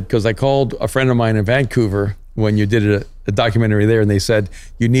he said, because I called a friend of mine in Vancouver when you did a documentary there, and they said,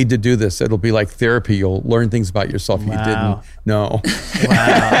 you need to do this. It'll be like therapy. You'll learn things about yourself you didn't know.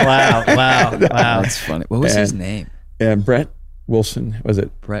 Wow. That's funny. What was his name? And Brett Wilson, was it?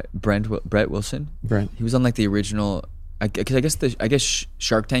 Brett Wilson? Brett. He was on like the original I guess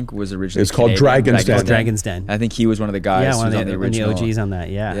Shark Tank was originally. It's called Dragon's Den. Dragon's Den. I think he was one of the guys. One of the original OGs on that.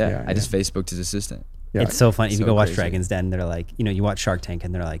 Yeah. I just Facebooked his assistant. Yeah. It's so funny. If you go watch Dragon's Den, they're like, you watch Shark Tank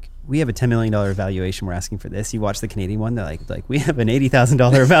and they're like, we have a $10 million valuation. We're asking for this. You watch the Canadian one, they're like we have an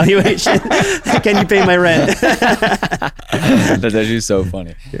 $80,000 valuation. Can you pay my rent? That's actually so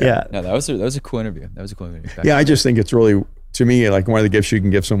funny. Yeah. No, that was a cool interview. Yeah, I just think it's really, to me, like one of the gifts you can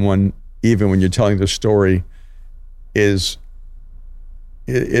give someone, even when you're telling the story, is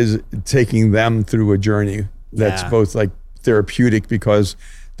taking them through a journey that's both like therapeutic because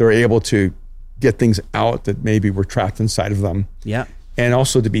they're able to get things out that maybe were trapped inside of them. Yeah. And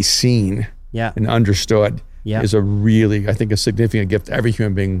also to be seen and understood is a really, I think, a significant gift every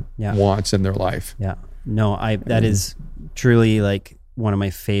human being wants in their life. Yeah. No, that is truly like one of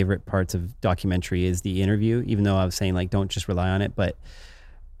my favorite parts of documentary is the interview, even though I was saying like, don't just rely on it. But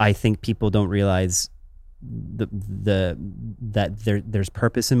I think people don't realize that there's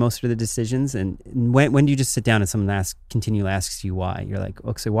purpose in most of the decisions. And when do you just sit down and someone continually asks you why? You're like,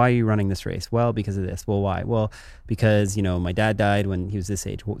 okay, so why are you running this race? Well, because of this. Well, why? Well, because my dad died when he was this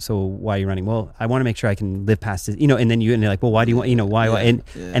age. So why are you running? Well, I want to make sure I can live past it. And then you're like, well, why do you want? Why?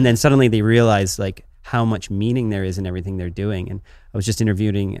 And then suddenly they realize like how much meaning there is in everything they're doing. And I was just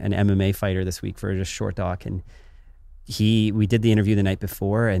interviewing an MMA fighter this week for a short doc, and we did the interview the night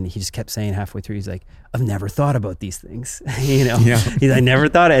before, and he just kept saying halfway through, he's like, I've never thought about these things. I never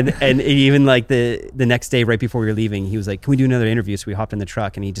thought it. And even like the next day, right before we were leaving, he was like, can we do another interview? So we hopped in the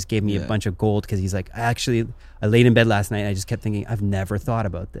truck and he just gave me a bunch of gold. Cause he's like, I laid in bed last night and I just kept thinking, I've never thought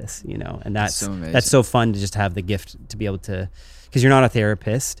about this, and that's so fun to just have the gift to be able to, cause you're not a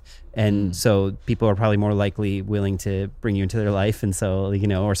therapist. And so people are probably more likely willing to bring you into their life. And so,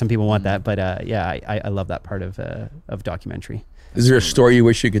 or some people want that, but I love that part of documentary. Is there a story you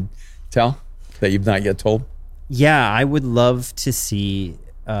wish you could tell that you've not yet told? Yeah, I would love to see,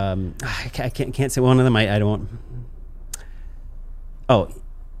 I can't say one of them. I don't. Oh,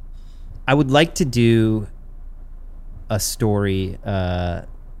 I would like to do a story,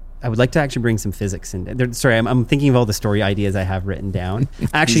 I would like to actually bring some physics in. Sorry, I'm thinking of all the story ideas I have written down.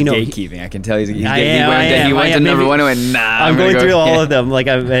 Actually, no. Gatekeeping. I can tell he went to number one and went, nah. I'm going through all of them. Like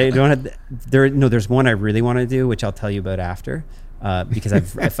I don't have. There's one I really want to do, which I'll tell you about after.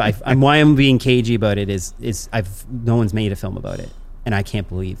 Because why I'm being cagey about it is no one's made a film about it, and I can't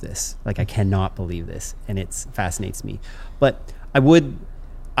believe this. Like I cannot believe this, and it fascinates me. But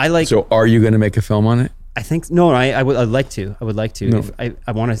So, are you going to make a film on it? I think no. I'd like to. I would like to. No.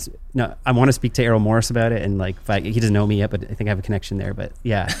 I want to. No, I want to speak to Errol Morris about it, and like he doesn't know me yet, but I think I have a connection there. But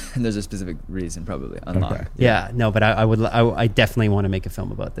yeah, and there's a specific reason probably unlocked. Okay. Yeah, no, but I definitely want to make a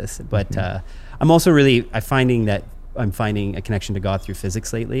film about this. But I'm also I'm finding a connection to God through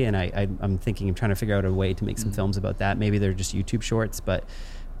physics lately, and I'm trying to figure out a way to make some films about that. Maybe they're just YouTube shorts, but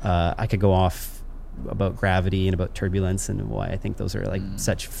I could go off about gravity and about turbulence and why I think those are like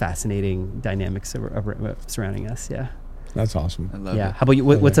such fascinating dynamics surrounding us. Yeah, that's awesome. I love it. How about you?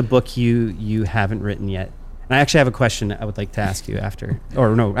 What's a book you haven't written yet? And I actually have a question I would like to ask you after,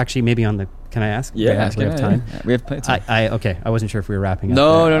 or no, actually maybe on the. Can I ask? Yeah, we have time. Yeah. We have plenty of time. Okay. I wasn't sure if we were wrapping up.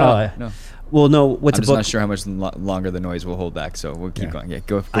 No. Well, no. What's I'm a book? I'm not sure how much longer the noise will hold back, so we'll keep going. Yeah,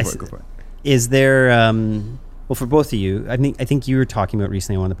 go for it. Is there? Well, for both of you, I think you were talking about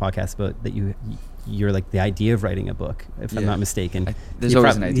recently on the podcast about that you're like the idea of writing a book, if I'm not mistaken. There's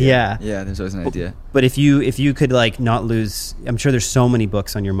always an idea. Yeah, there's always an idea. But if you could like not lose, I'm sure there's so many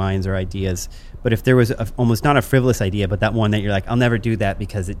books on your minds or ideas. But if there was almost not a frivolous idea, but that one that you're like, I'll never do that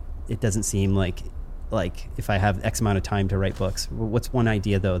because it doesn't seem like if I have X amount of time to write books. What's one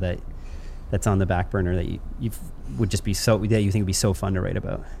idea though that's on the back burner that you would just be that you think would be so fun to write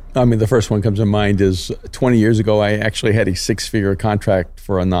about? I mean, the first one comes to mind is 20 years ago, I actually had a 6-figure contract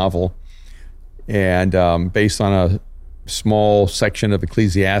for a novel, and based on a small section of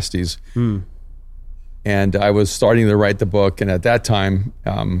Ecclesiastes. And I was starting to write the book, and at that time,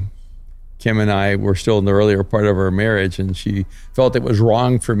 Kim and I were still in the earlier part of our marriage, and she felt it was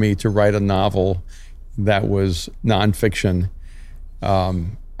wrong for me to write a novel that was nonfiction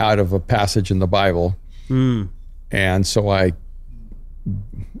out of a passage in the Bible. And so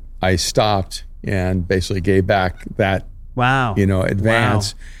I stopped and basically gave back that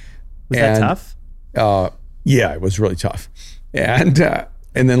advance. Wow. Was that tough? Yeah, it was really tough. And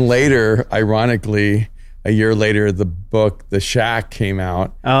then later, ironically, a year later, the book The Shack came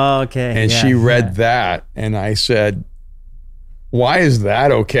out. Oh, okay. And she read that, and I said, "Why is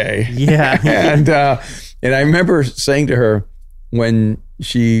that okay?" Yeah. And I remember saying to her when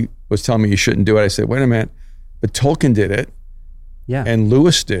she was telling me you shouldn't do it, I said, "Wait a minute, but Tolkien did it." Yeah. And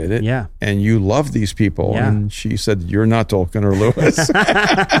Lewis did it. Yeah. And you love these people. Yeah. And she said, you're not Tolkien or Lewis.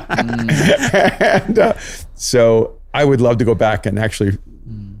 And so I would love to go back and actually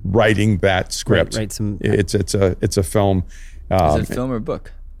writing that script. Write some. It's a film. Is it a film or a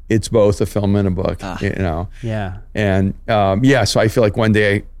book? It's both a film and a book, you know. Yeah. And so I feel like one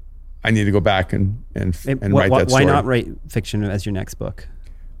day I need to go back and write that story. Why not write fiction as your next book?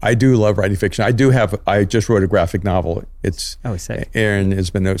 I do love writing fiction. I just wrote a graphic novel. It's sick. Aaron has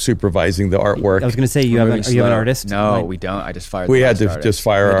been supervising the artwork. I was going to say, are you an artist? No, we don't. I just fired. We had to just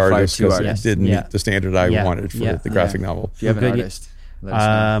fire our artist because it didn't Yeah. meet the standard I wanted for the graphic novel. If you have an artist, let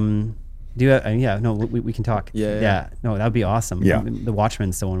us know. Do you have, no, we can talk. Yeah. No, that would be awesome. Yeah. The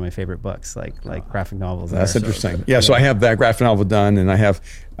Watchmen's still one of my favorite books, like graphic novels. That's interesting. So I have that graphic novel done, and I have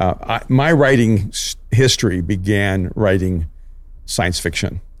my writing history began writing science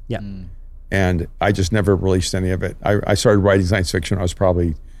fiction. Yeah. And I just never released any of it. I started writing science fiction when I was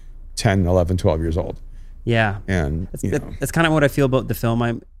probably 10, 11, 12 years old. Yeah. And that's kind of what I feel about the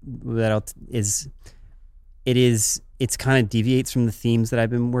film. It's kind of deviates from the themes that I've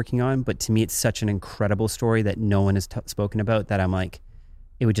been working on, but to me it's such an incredible story that no one has spoken about that I'm like,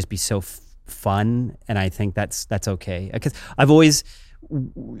 it would just be so fun, and I think that's okay. Because I've always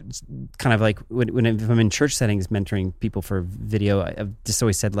kind of like if I'm in church settings mentoring people for video, I've just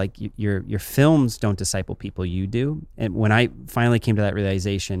always said like your films don't disciple people, you do. And when I finally came to that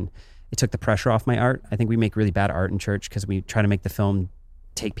realization, it took the pressure off my art. I think we make really bad art in church because we try to make the film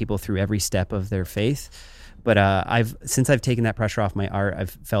take people through every step of their faith. But since I've taken that pressure off my art,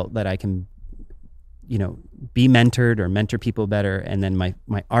 I've felt that I can, be mentored or mentor people better, and then my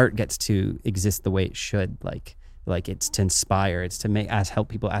art gets to exist the way it should. Like it's to inspire, it's to help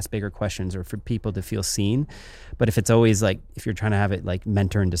people ask bigger questions, or for people to feel seen. But if it's always like, if you're trying to have it like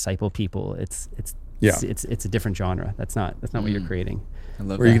mentor and disciple people, it's a different genre. That's not what you're creating. I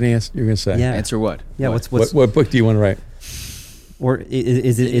love what are you going to say? Yeah. Answer what? Yeah. What book do you want to write? Or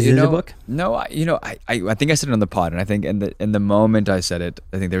is it a book? No, I think I said it on the pod, and I think in the moment I said it,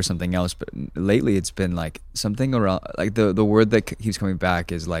 I think there was something else. But lately, it's been like something around, like the word that keeps coming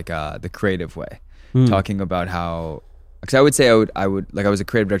back is like the creative way, talking about how, because I would say I would like I was a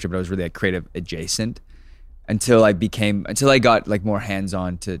creative director, but I was really like creative adjacent until I got like more hands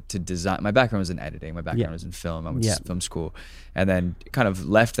on to design. My background was in editing. My background was in film. I went to film school, and then kind of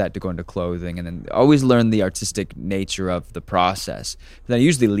left that to go into clothing, and then always learned the artistic nature of the process. Then I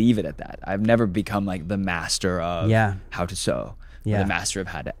usually leave it at that. I've never become like the master of how to sew, or the master of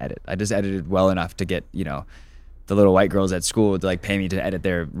how to edit. I just edited well enough to get, the little white girls at school to like pay me to edit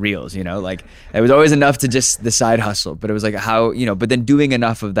their reels, like it was always enough to just the side hustle. But it was like how, but then doing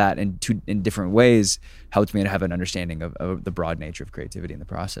enough of that in different ways helped me to have an understanding of the broad nature of creativity and the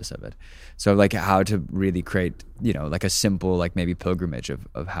process of it. So like how to really create, like a simple, like maybe pilgrimage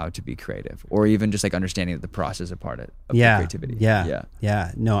of how to be creative, or even just like understanding that the process is a part of the creativity. Yeah.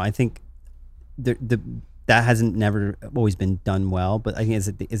 No, I think that hasn't never always been done well, but I think is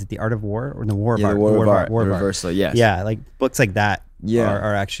it the Art of War or the War of Art? War of Art. Reversal, yes. Yeah, like books like that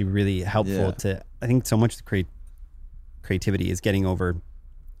are actually really helpful to. I think so much creativity is getting over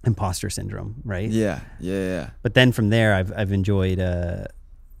imposter syndrome, right? Yeah. But then from there, I've enjoyed,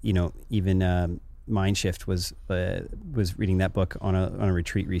 even Mind Shift was reading that book on a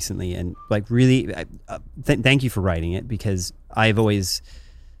retreat recently, and like really, thank you for writing it, because I've always.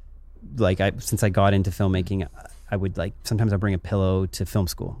 Since I got into filmmaking, I would sometimes I'd bring a pillow to film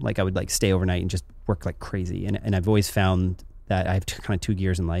school. Like I would stay overnight and just work like crazy. And I've always found that I have kind of two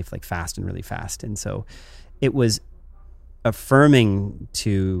gears in life, like fast and really fast. And so it was affirming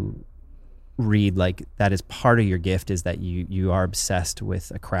to read like that is part of your gift, is that you are obsessed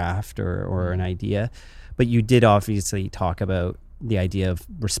with a craft or an idea. But you did obviously talk about the idea of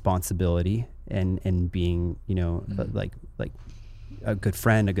responsibility and being, like a good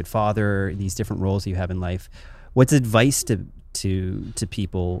friend, a good father, these different roles you have in life. What's advice to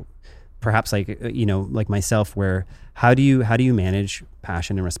people, perhaps like myself, where how do you manage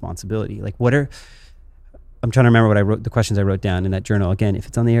passion and responsibility? Like I'm trying to remember the questions I wrote down in that journal. Again, if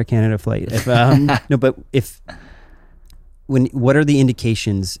it's on the Air Canada flight, what are the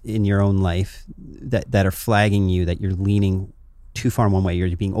indications in your own life that are flagging you that you're leaning too far in one way?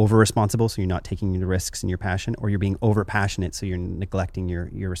 You're being over responsible, so you're not taking the risks in your passion, or you're being over passionate, so you're neglecting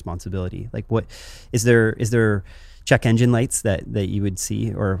your responsibility. Like, what is there check engine lights that you would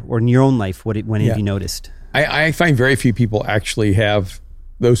see, or in your own life, when have you noticed? I find very few people actually have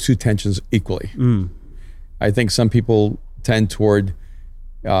those two tensions equally. I think some people tend toward,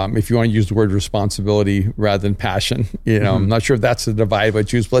 if you want to use the word responsibility rather than passion, I'm not sure if that's the divide,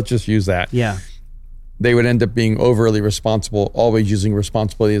 but let's just use that. Yeah. they would end up being overly responsible, always using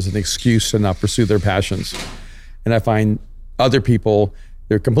responsibility as an excuse to not pursue their passions. And I find other people,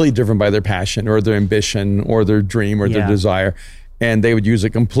 they're completely driven by their passion or their ambition or their dream or their desire. And they would use it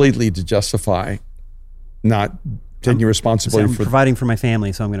completely to justify not taking responsibility I'm providing for my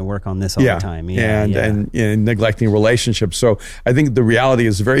family, so I'm going to work on this all the time. And neglecting relationships. So I think the reality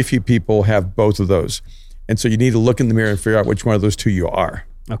is very few people have both of those. And so you need to look in the mirror and figure out which one of those two you are.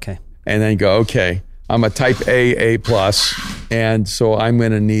 Okay. And then go, okay, I'm a type A+, and so I'm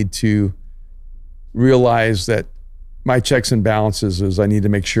going to need to realize that my checks and balances is I need to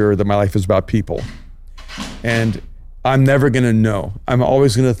make sure that my life is about people. And I'm never going to know. I'm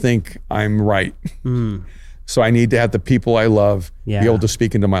always going to think I'm right. So I need to have the people I love be able to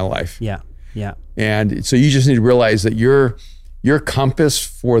speak into my life. Yeah. And so you just need to realize that your compass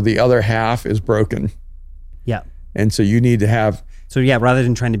for the other half is broken. Yeah. And so you need to have... So rather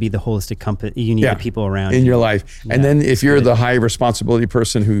than trying to be the holistic compass, you need the people around in your life. And then if you're the high responsibility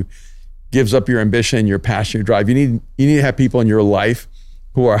person who gives up your ambition, your passion, your drive, you need to have people in your life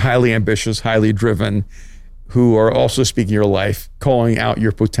who are highly ambitious, highly driven, who are also speaking your life, calling out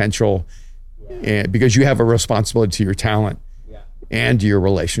your potential, and because you have a responsibility to your talent and to your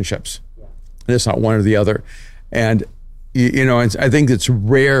relationships. And it's not one or the other. And and I think it's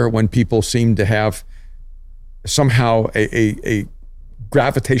rare when people seem to have somehow a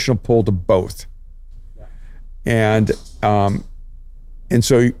gravitational pull to both. And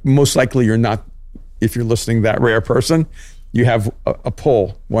so most likely you're not, if you're listening, that rare person, you have a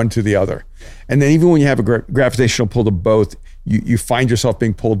pull one to the other. And then even when you have a gravitational pull to both, you find yourself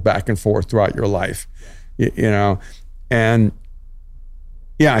being pulled back and forth throughout your life, and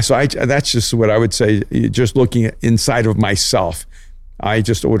so that's just what I would say. Just looking inside of myself, I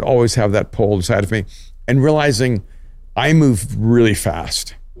just would always have that pull inside of me, and realizing I move really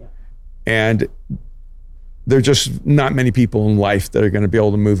fast, and there are just not many people in life that are going to be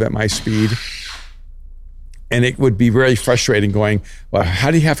able to move at my speed. And it would be very frustrating going, well, how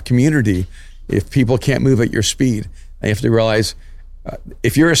do you have community if people can't move at your speed? And you have to realize,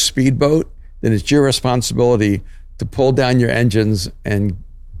 if you're a speedboat, then it's your responsibility to pull down your engines and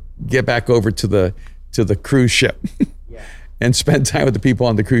get back over to the cruise ship and spend time with the people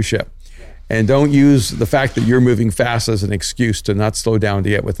on the cruise ship. And don't use the fact that you're moving fast as an excuse to not slow down to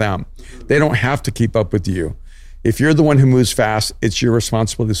get with them. They don't have to keep up with you. If you're the one who moves fast, it's your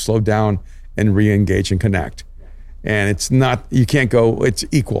responsibility to slow down and re-engage and connect. And it's not, you can't go, it's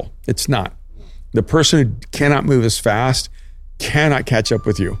equal. It's not. The person who cannot move as fast cannot catch up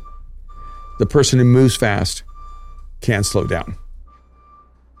with you. The person who moves fast can slow down.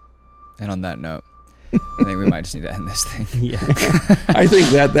 And on that note, I think we might just need to end this thing. I think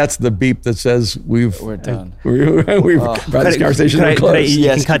that's the beep that says we're done. We've brought this conversation to a close. You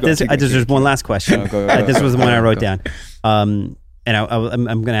can cut this. There's one last question. Go. This was the one I wrote down. And I'm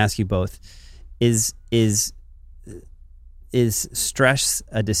going to ask you both. Is stress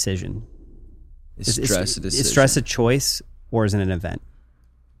a decision? Is stress a decision? Is stress a choice, or is it an event?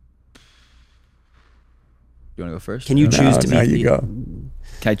 You want to go first? Can you choose to be? Now you go.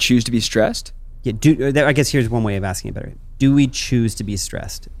 Can I choose to be stressed? Yeah. I guess here's one way of asking it better. Do we choose to be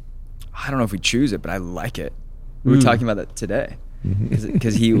stressed? I don't know if we choose it, but I like it. We were talking about that today.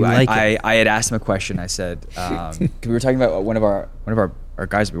 Because I had asked him a question. I said, cause we were talking about one of our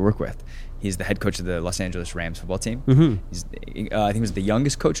guys we work with. He's the head coach of the Los Angeles Rams football team. He's, I think he was the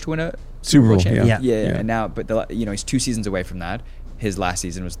youngest coach to win a Super Bowl championship. Yeah. And now, but he's 2 seasons away from that. His last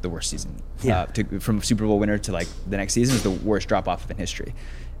season was the worst season. From Super Bowl winner to like the next season was the worst drop off in history.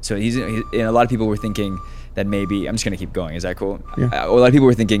 So he's and a lot of people were thinking that maybe, I'm just going to keep going. Is that cool? Yeah. A lot of people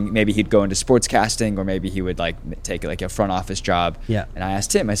were thinking maybe he'd go into sportscasting, or maybe he would like take like a front office job. Yeah. And I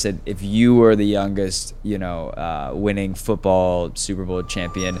asked him, I said, if you were the youngest, winning football Super Bowl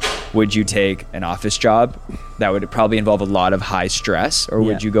champion, would you take an office job that would probably involve a lot of high stress, or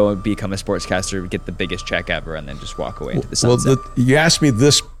would you go and become a sportscaster, get the biggest check ever, and then just walk away into the sunset? Well, you asked me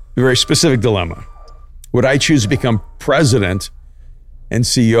this very specific dilemma. Would I choose to become president and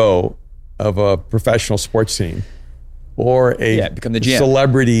CEO of a professional sports team, or become the GM.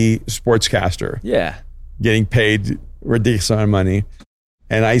 Celebrity sportscaster? Yeah. Getting paid ridiculous amount of money.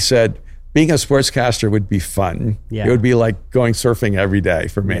 And I said, being a sportscaster would be fun. Yeah. It would be like going surfing every day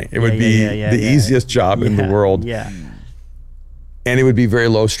for me. It would be the easiest job in the world. Yeah. And it would be very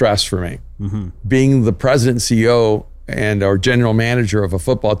low stress for me. Mm-hmm. Being the president, CEO, and or general manager of a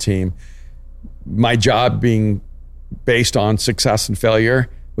football team, my job being based on success and failure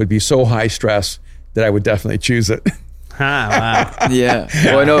would be so high stress that I would definitely choose it. Wow. Yeah.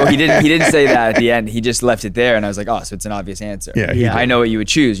 Well, no, he didn't say that at the end. He just left it there, and I was like, oh, so it's an obvious answer. Yeah. I know what you would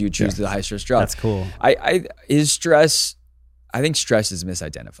choose. You would choose the high stress job. That's cool. I think stress is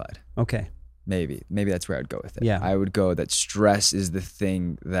misidentified. Okay. Maybe that's where I'd go with it. Yeah. I would go that stress is the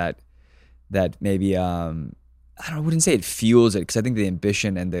thing that maybe I wouldn't say it fuels it, because I think the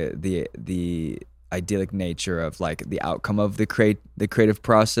ambition and the idyllic nature of like the outcome of the creative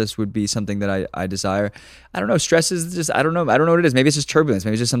process would be something that I desire. I don't know. Stress is just, I don't know what it is. Maybe it's just turbulence.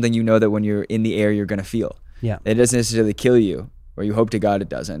 Maybe it's just something that when you're in the air, you're going to feel. Yeah. It doesn't necessarily kill you, or you hope to God it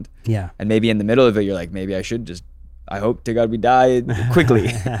doesn't. Yeah. And maybe in the middle of it, you're like, maybe I hope to God we die quickly,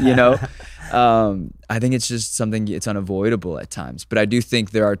 I think it's just something, it's unavoidable at times. But I do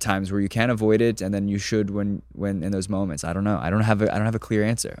think there are times where you can avoid it, and then you should when in those moments. I don't know. I don't have a clear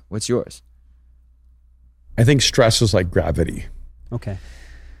answer. What's yours? I think stress is like gravity. Okay.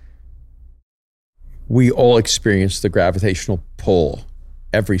 We all experience the gravitational pull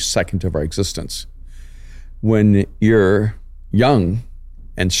every second of our existence. When you're young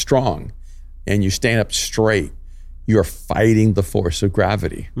and strong and you stand up straight, you're fighting the force of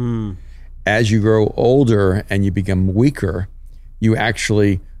gravity. As you grow older and you become weaker, you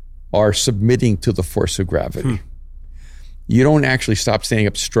actually are submitting to the force of gravity. You don't actually stop standing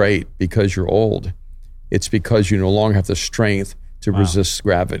up straight because you're old. It's because you no longer have the strength to resist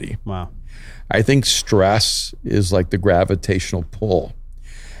gravity. Wow. I think stress is like the gravitational pull.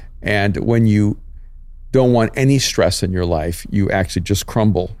 And when you don't want any stress in your life, you actually just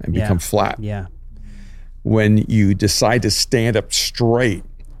crumble and become flat. Yeah. When you decide to stand up straight,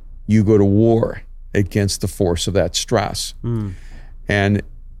 you go to war against the force of that stress. And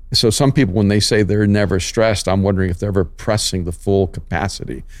so some people, when they say they're never stressed, I'm wondering if they're ever pressing the full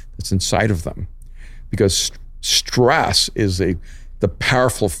capacity that's inside of them. Because stress is the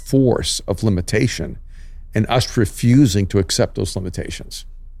powerful force of limitation, and us refusing to accept those limitations.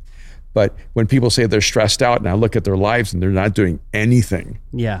 But when people say they're stressed out, and I look at their lives and they're not doing anything,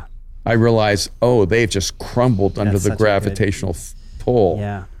 I realize, they've just crumbled under the gravitational pull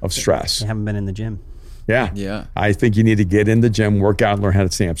of stress. They haven't been in the gym. Yeah. I think you need to get in the gym, work out, and learn how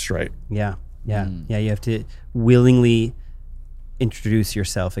to stand up straight. Yeah. You have to willingly introduce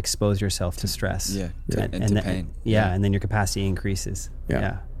yourself, expose yourself to stress. And to pain. And then your capacity increases.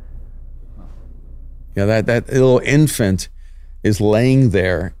 That little infant is laying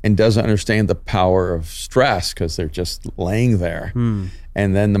there and doesn't understand the power of stress because they're just laying there.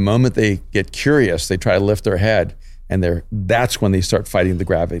 And then the moment they get curious, they try to lift their head, and that's when they start fighting the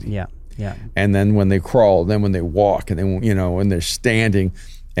gravity. And then when they crawl, then when they walk, and then when they're standing,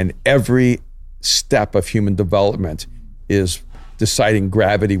 and every step of human development is deciding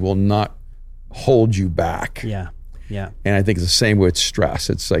gravity will not hold you back. And I think it's the same with stress.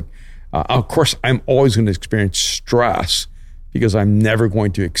 It's like, of course, I'm always going to experience stress because I'm never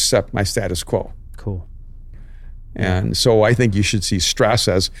going to accept my status quo. Cool. And so I think you should see stress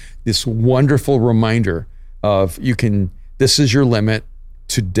as this wonderful reminder of this is your limit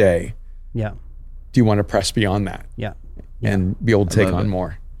today. Do you want to press beyond that? And be able to take on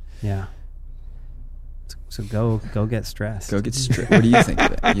more? So go get stressed. Go get stressed. What do you think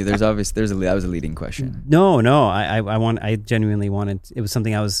of it? That was a leading question. No. I genuinely wanted. It was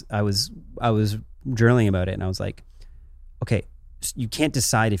something I was journaling about it, and I was like, okay, you can't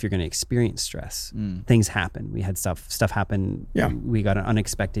decide if you're going to experience stress. Things happen. We had stuff happen. We got an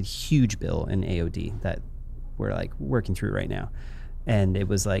unexpected huge bill in AOD that we're like working through right now. And it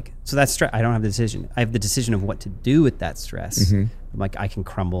was like, so that's stress. I don't have the decision. I have the decision of what to do with that stress. I'm like, I can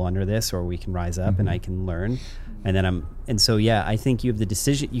crumble under this, or we can rise up and I can learn. And then I think you have the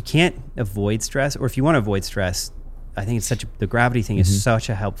decision. You can't avoid stress, or if you want to avoid stress, I think the gravity thing is such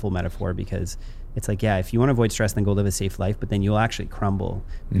a helpful metaphor, because it's like, if you want to avoid stress, then go live a safe life, but then you'll actually crumble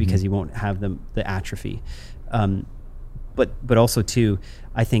because you won't have the atrophy. But also too,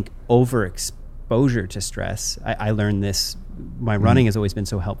 I think overexposure to stress, I learned this. My running has always been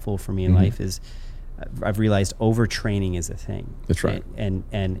so helpful for me in life. Is I've realized overtraining is a thing. That's right.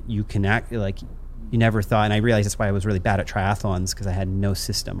 And you can act like you never thought. And I realized that's why I was really bad at triathlons, because I had no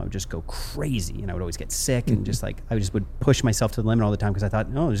system. I would just go crazy, and I would always get sick, and just like I just would push myself to the limit all the time because I thought,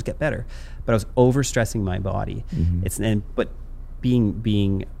 no, I'll just get better. But I was overstressing my body. But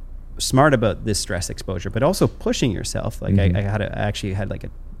being smart about this stress exposure, but also pushing yourself. Like I actually had like a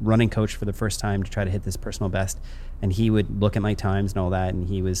running coach for the first time to try to hit this personal best, and he would look at my times and all that, and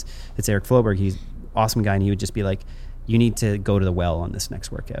it's Eric Floberg, he's an awesome guy, and he would just be like, you need to go to the well on this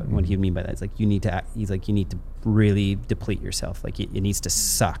next workout. And what he would mean by that is like, you need to really deplete yourself, like it needs to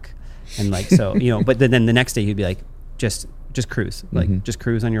suck. And like, so but then the next day he'd be like, just cruise, like just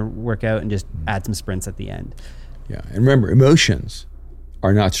cruise on your workout and just add some sprints at the end. Yeah. And remember, emotions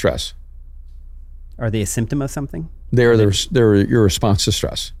are not stress. Are they a symptom of something? They're your response to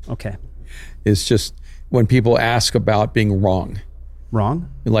stress. Okay. It's just when people ask about being wrong.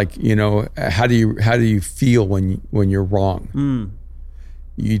 Wrong? Like, how do you feel when you're wrong?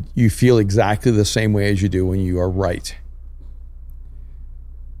 You feel exactly the same way as you do when you are right.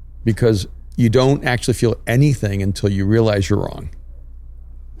 Because you don't actually feel anything until you realize you're wrong.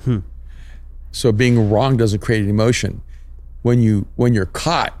 So being wrong doesn't create an emotion. When you're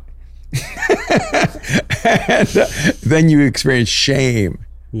caught, and, then you experience shame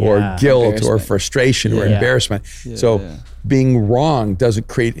or guilt or frustration or embarrassment. Being wrong doesn't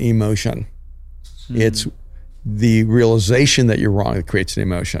create an emotion. It's the realization that you're wrong that creates an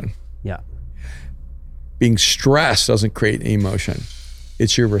emotion. Yeah. Being stressed doesn't create an emotion.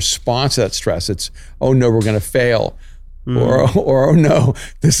 It's your response to that stress. It's, oh no, we're going to fail. Or oh no,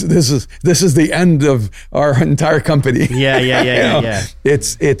 this is the end of our entire company. Yeah.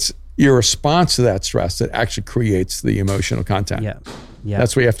 It's your response to that stress that actually creates the emotional content. Yeah.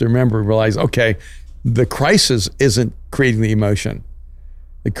 That's what you have to remember and realize, okay, the crisis isn't creating the emotion.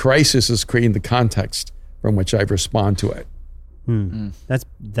 The crisis is creating the context from which I respond to it.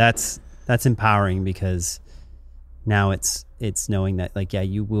 That's empowering, because now it's knowing that, like,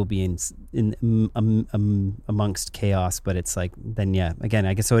 you will be in amongst chaos, but it's like, then again,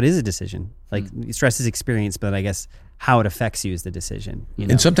 I guess, so it is a decision. Like, stress is experience, but I guess how it affects you is the decision.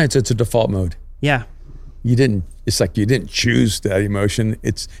 And sometimes it's a default mode. Yeah. It's like you didn't choose that emotion.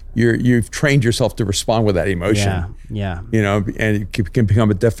 It's you've trained yourself to respond with that emotion. Yeah. And it can become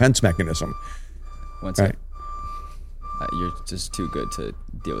a defense mechanism. One second. You're just too good to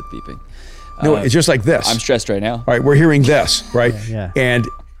deal with beeping. No, it's just like this. I'm stressed right now. All right, we're hearing this, right? Yeah. And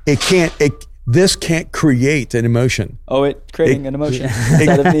this can't create an emotion. Oh, creating an emotion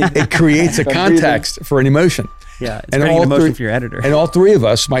inside of me. It creates a context for an emotion. Yeah, it's creating an emotion for your editor. And all three of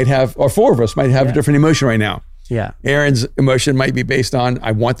us might have, or four of us might have a different emotion right now. Yeah. Aaron's emotion might be based on,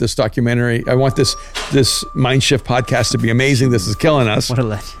 I want this documentary, I want this Mind Shift podcast to be amazing. This is killing us. What a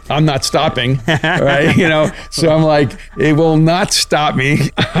legend. I'm not stopping, right? So I'm like, it will not stop me.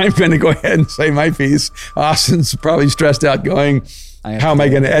 I'm going to go ahead and say my piece. Austin's probably stressed out going, how am I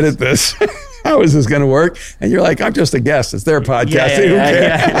going to edit this? How is this going to work? And you're like, I'm just a guest. It's their podcast.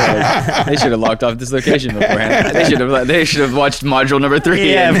 They should have locked off this location beforehand. They should have watched module number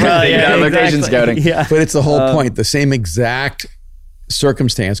 3. Location scouting. Yeah. But it's the whole point. The same exact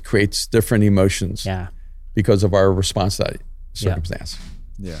circumstance creates different emotions. Yeah. Because of our response to that circumstance.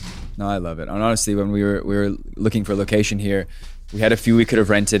 Yeah. No, I love it. And honestly, when we were looking for a location here, we had a few we could have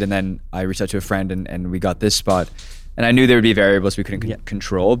rented, and then I reached out to a friend and we got this spot. And I knew there would be variables we couldn't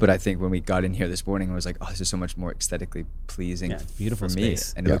control, but I think when we got in here this morning, I was like, oh, this is so much more aesthetically pleasing beautiful for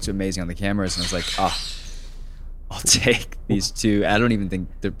space. Me. And it looks amazing on the cameras. And I was like, I'll take these two. I don't even think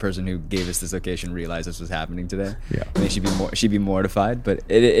the person who gave us this location realized this was happening today. Yeah. I think she'd be mortified, but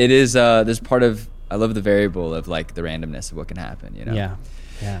it is, there's part of, I love the variable of like the randomness of what can happen, Yeah.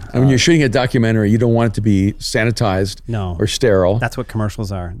 And when you're shooting a documentary, you don't want it to be sanitized or sterile. That's what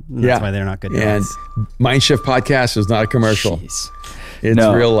commercials are. That's why they're not good. And Mind Shift Podcast is not a commercial. Jeez. It's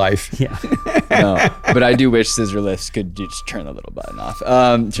real life. Yeah. No, but I do wish Scissor Lifts could just turn the little button off.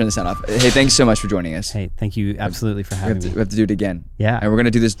 Turn the sound off. Hey, thanks so much for joining us. Hey, thank you absolutely for having me. We have to do it again. Yeah. And we're going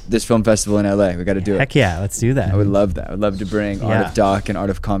to do this film festival in LA. We got to do it. Heck yeah, let's do that. I would love that. I would love to bring Art of Doc and Art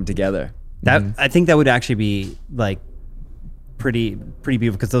of Com together. I think that would actually be like pretty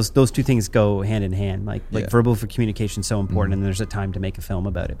beautiful, because those two things go hand in hand. Like verbal for communication is so important, and there's a time to make a film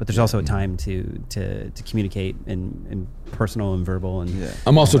about it, but there's also a time to communicate in personal and verbal. And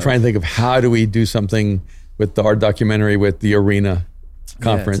I'm also trying to think of how do we do something with the art documentary with the Arena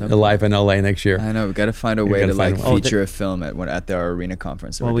conference live in LA next year. I know, we got to find a way to feature a film at our Arena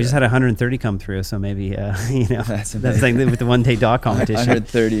conference. Well, we just had 130 come through, so maybe that's like with the one-day doc competition.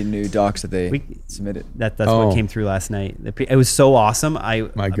 130 new docs that they submitted. That's what came through last night. It was so awesome.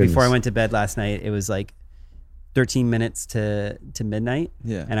 Before I went to bed last night, it was like 13 minutes to midnight.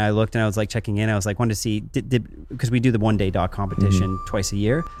 Yeah. And I looked and I was like checking in. I was like, wanted to see, because we do the one-day doc competition twice a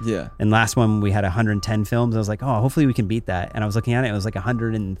year. Yeah. And last one we had 110 films. I was like, hopefully we can beat that. And I was looking at it, it was like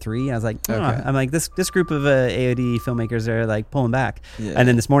 103. I was like, I'm like, this group of AOD filmmakers are like pulling back. Yeah. And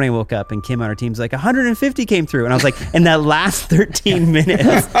then this morning I woke up and Kim on our team's like 150 came through. And I was like, in that last 13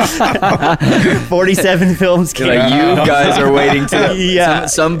 minutes, 47 films came out. You guys are waiting to,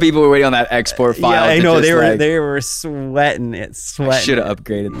 some people were waiting on that export file. Yeah, I know, they were sweating. I should have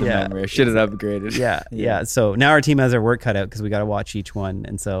upgraded the memory. I should have upgraded. Yeah. So now our team has their work cut out because we got to watch each one,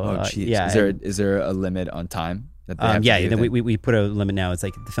 and so Is there a limit on time Then we put a limit now. It's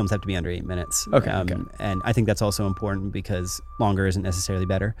like the films have to be under 8 minutes. Okay. And I think that's also important because longer isn't necessarily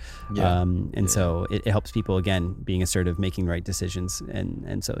better. Yeah. So it helps people, again, being assertive, making the right decisions.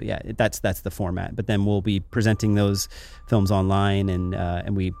 And so, that's the format. But then we'll be presenting those films online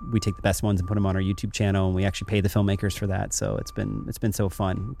and we take the best ones and put them on our YouTube channel, and we actually pay the filmmakers for that. So it's been so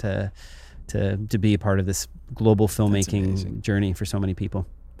fun to be a part of this global filmmaking journey for so many people.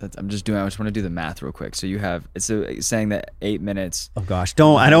 I just want to do the math real quick. So you have, it's saying that 8 minutes. Oh gosh,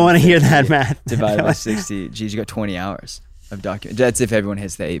 I don't want to hear that math. Divided by 60. Geez, you got 20 hours of document. That's if everyone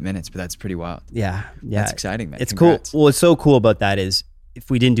hits the 8 minutes, but that's pretty wild. Yeah. That's exciting, man. It's Congrats. Cool. Well, what's so cool about that is if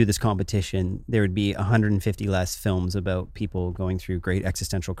we didn't do this competition, there would be 150 less films about people going through great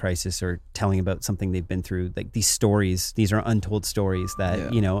existential crisis or telling about something they've been through. Like these stories, these are untold stories that,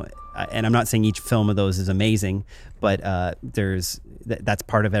 and I'm not saying each film of those is amazing, but that's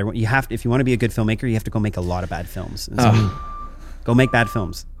part of everyone. You have to, if you want to be a good filmmaker, you have to go make a lot of bad films. And so go make bad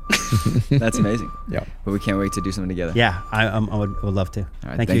films. That's amazing. Yeah. But we can't wait to do something together. Yeah, I would love to. All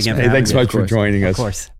right, Thank you again. Thanks so much for joining us. Of course.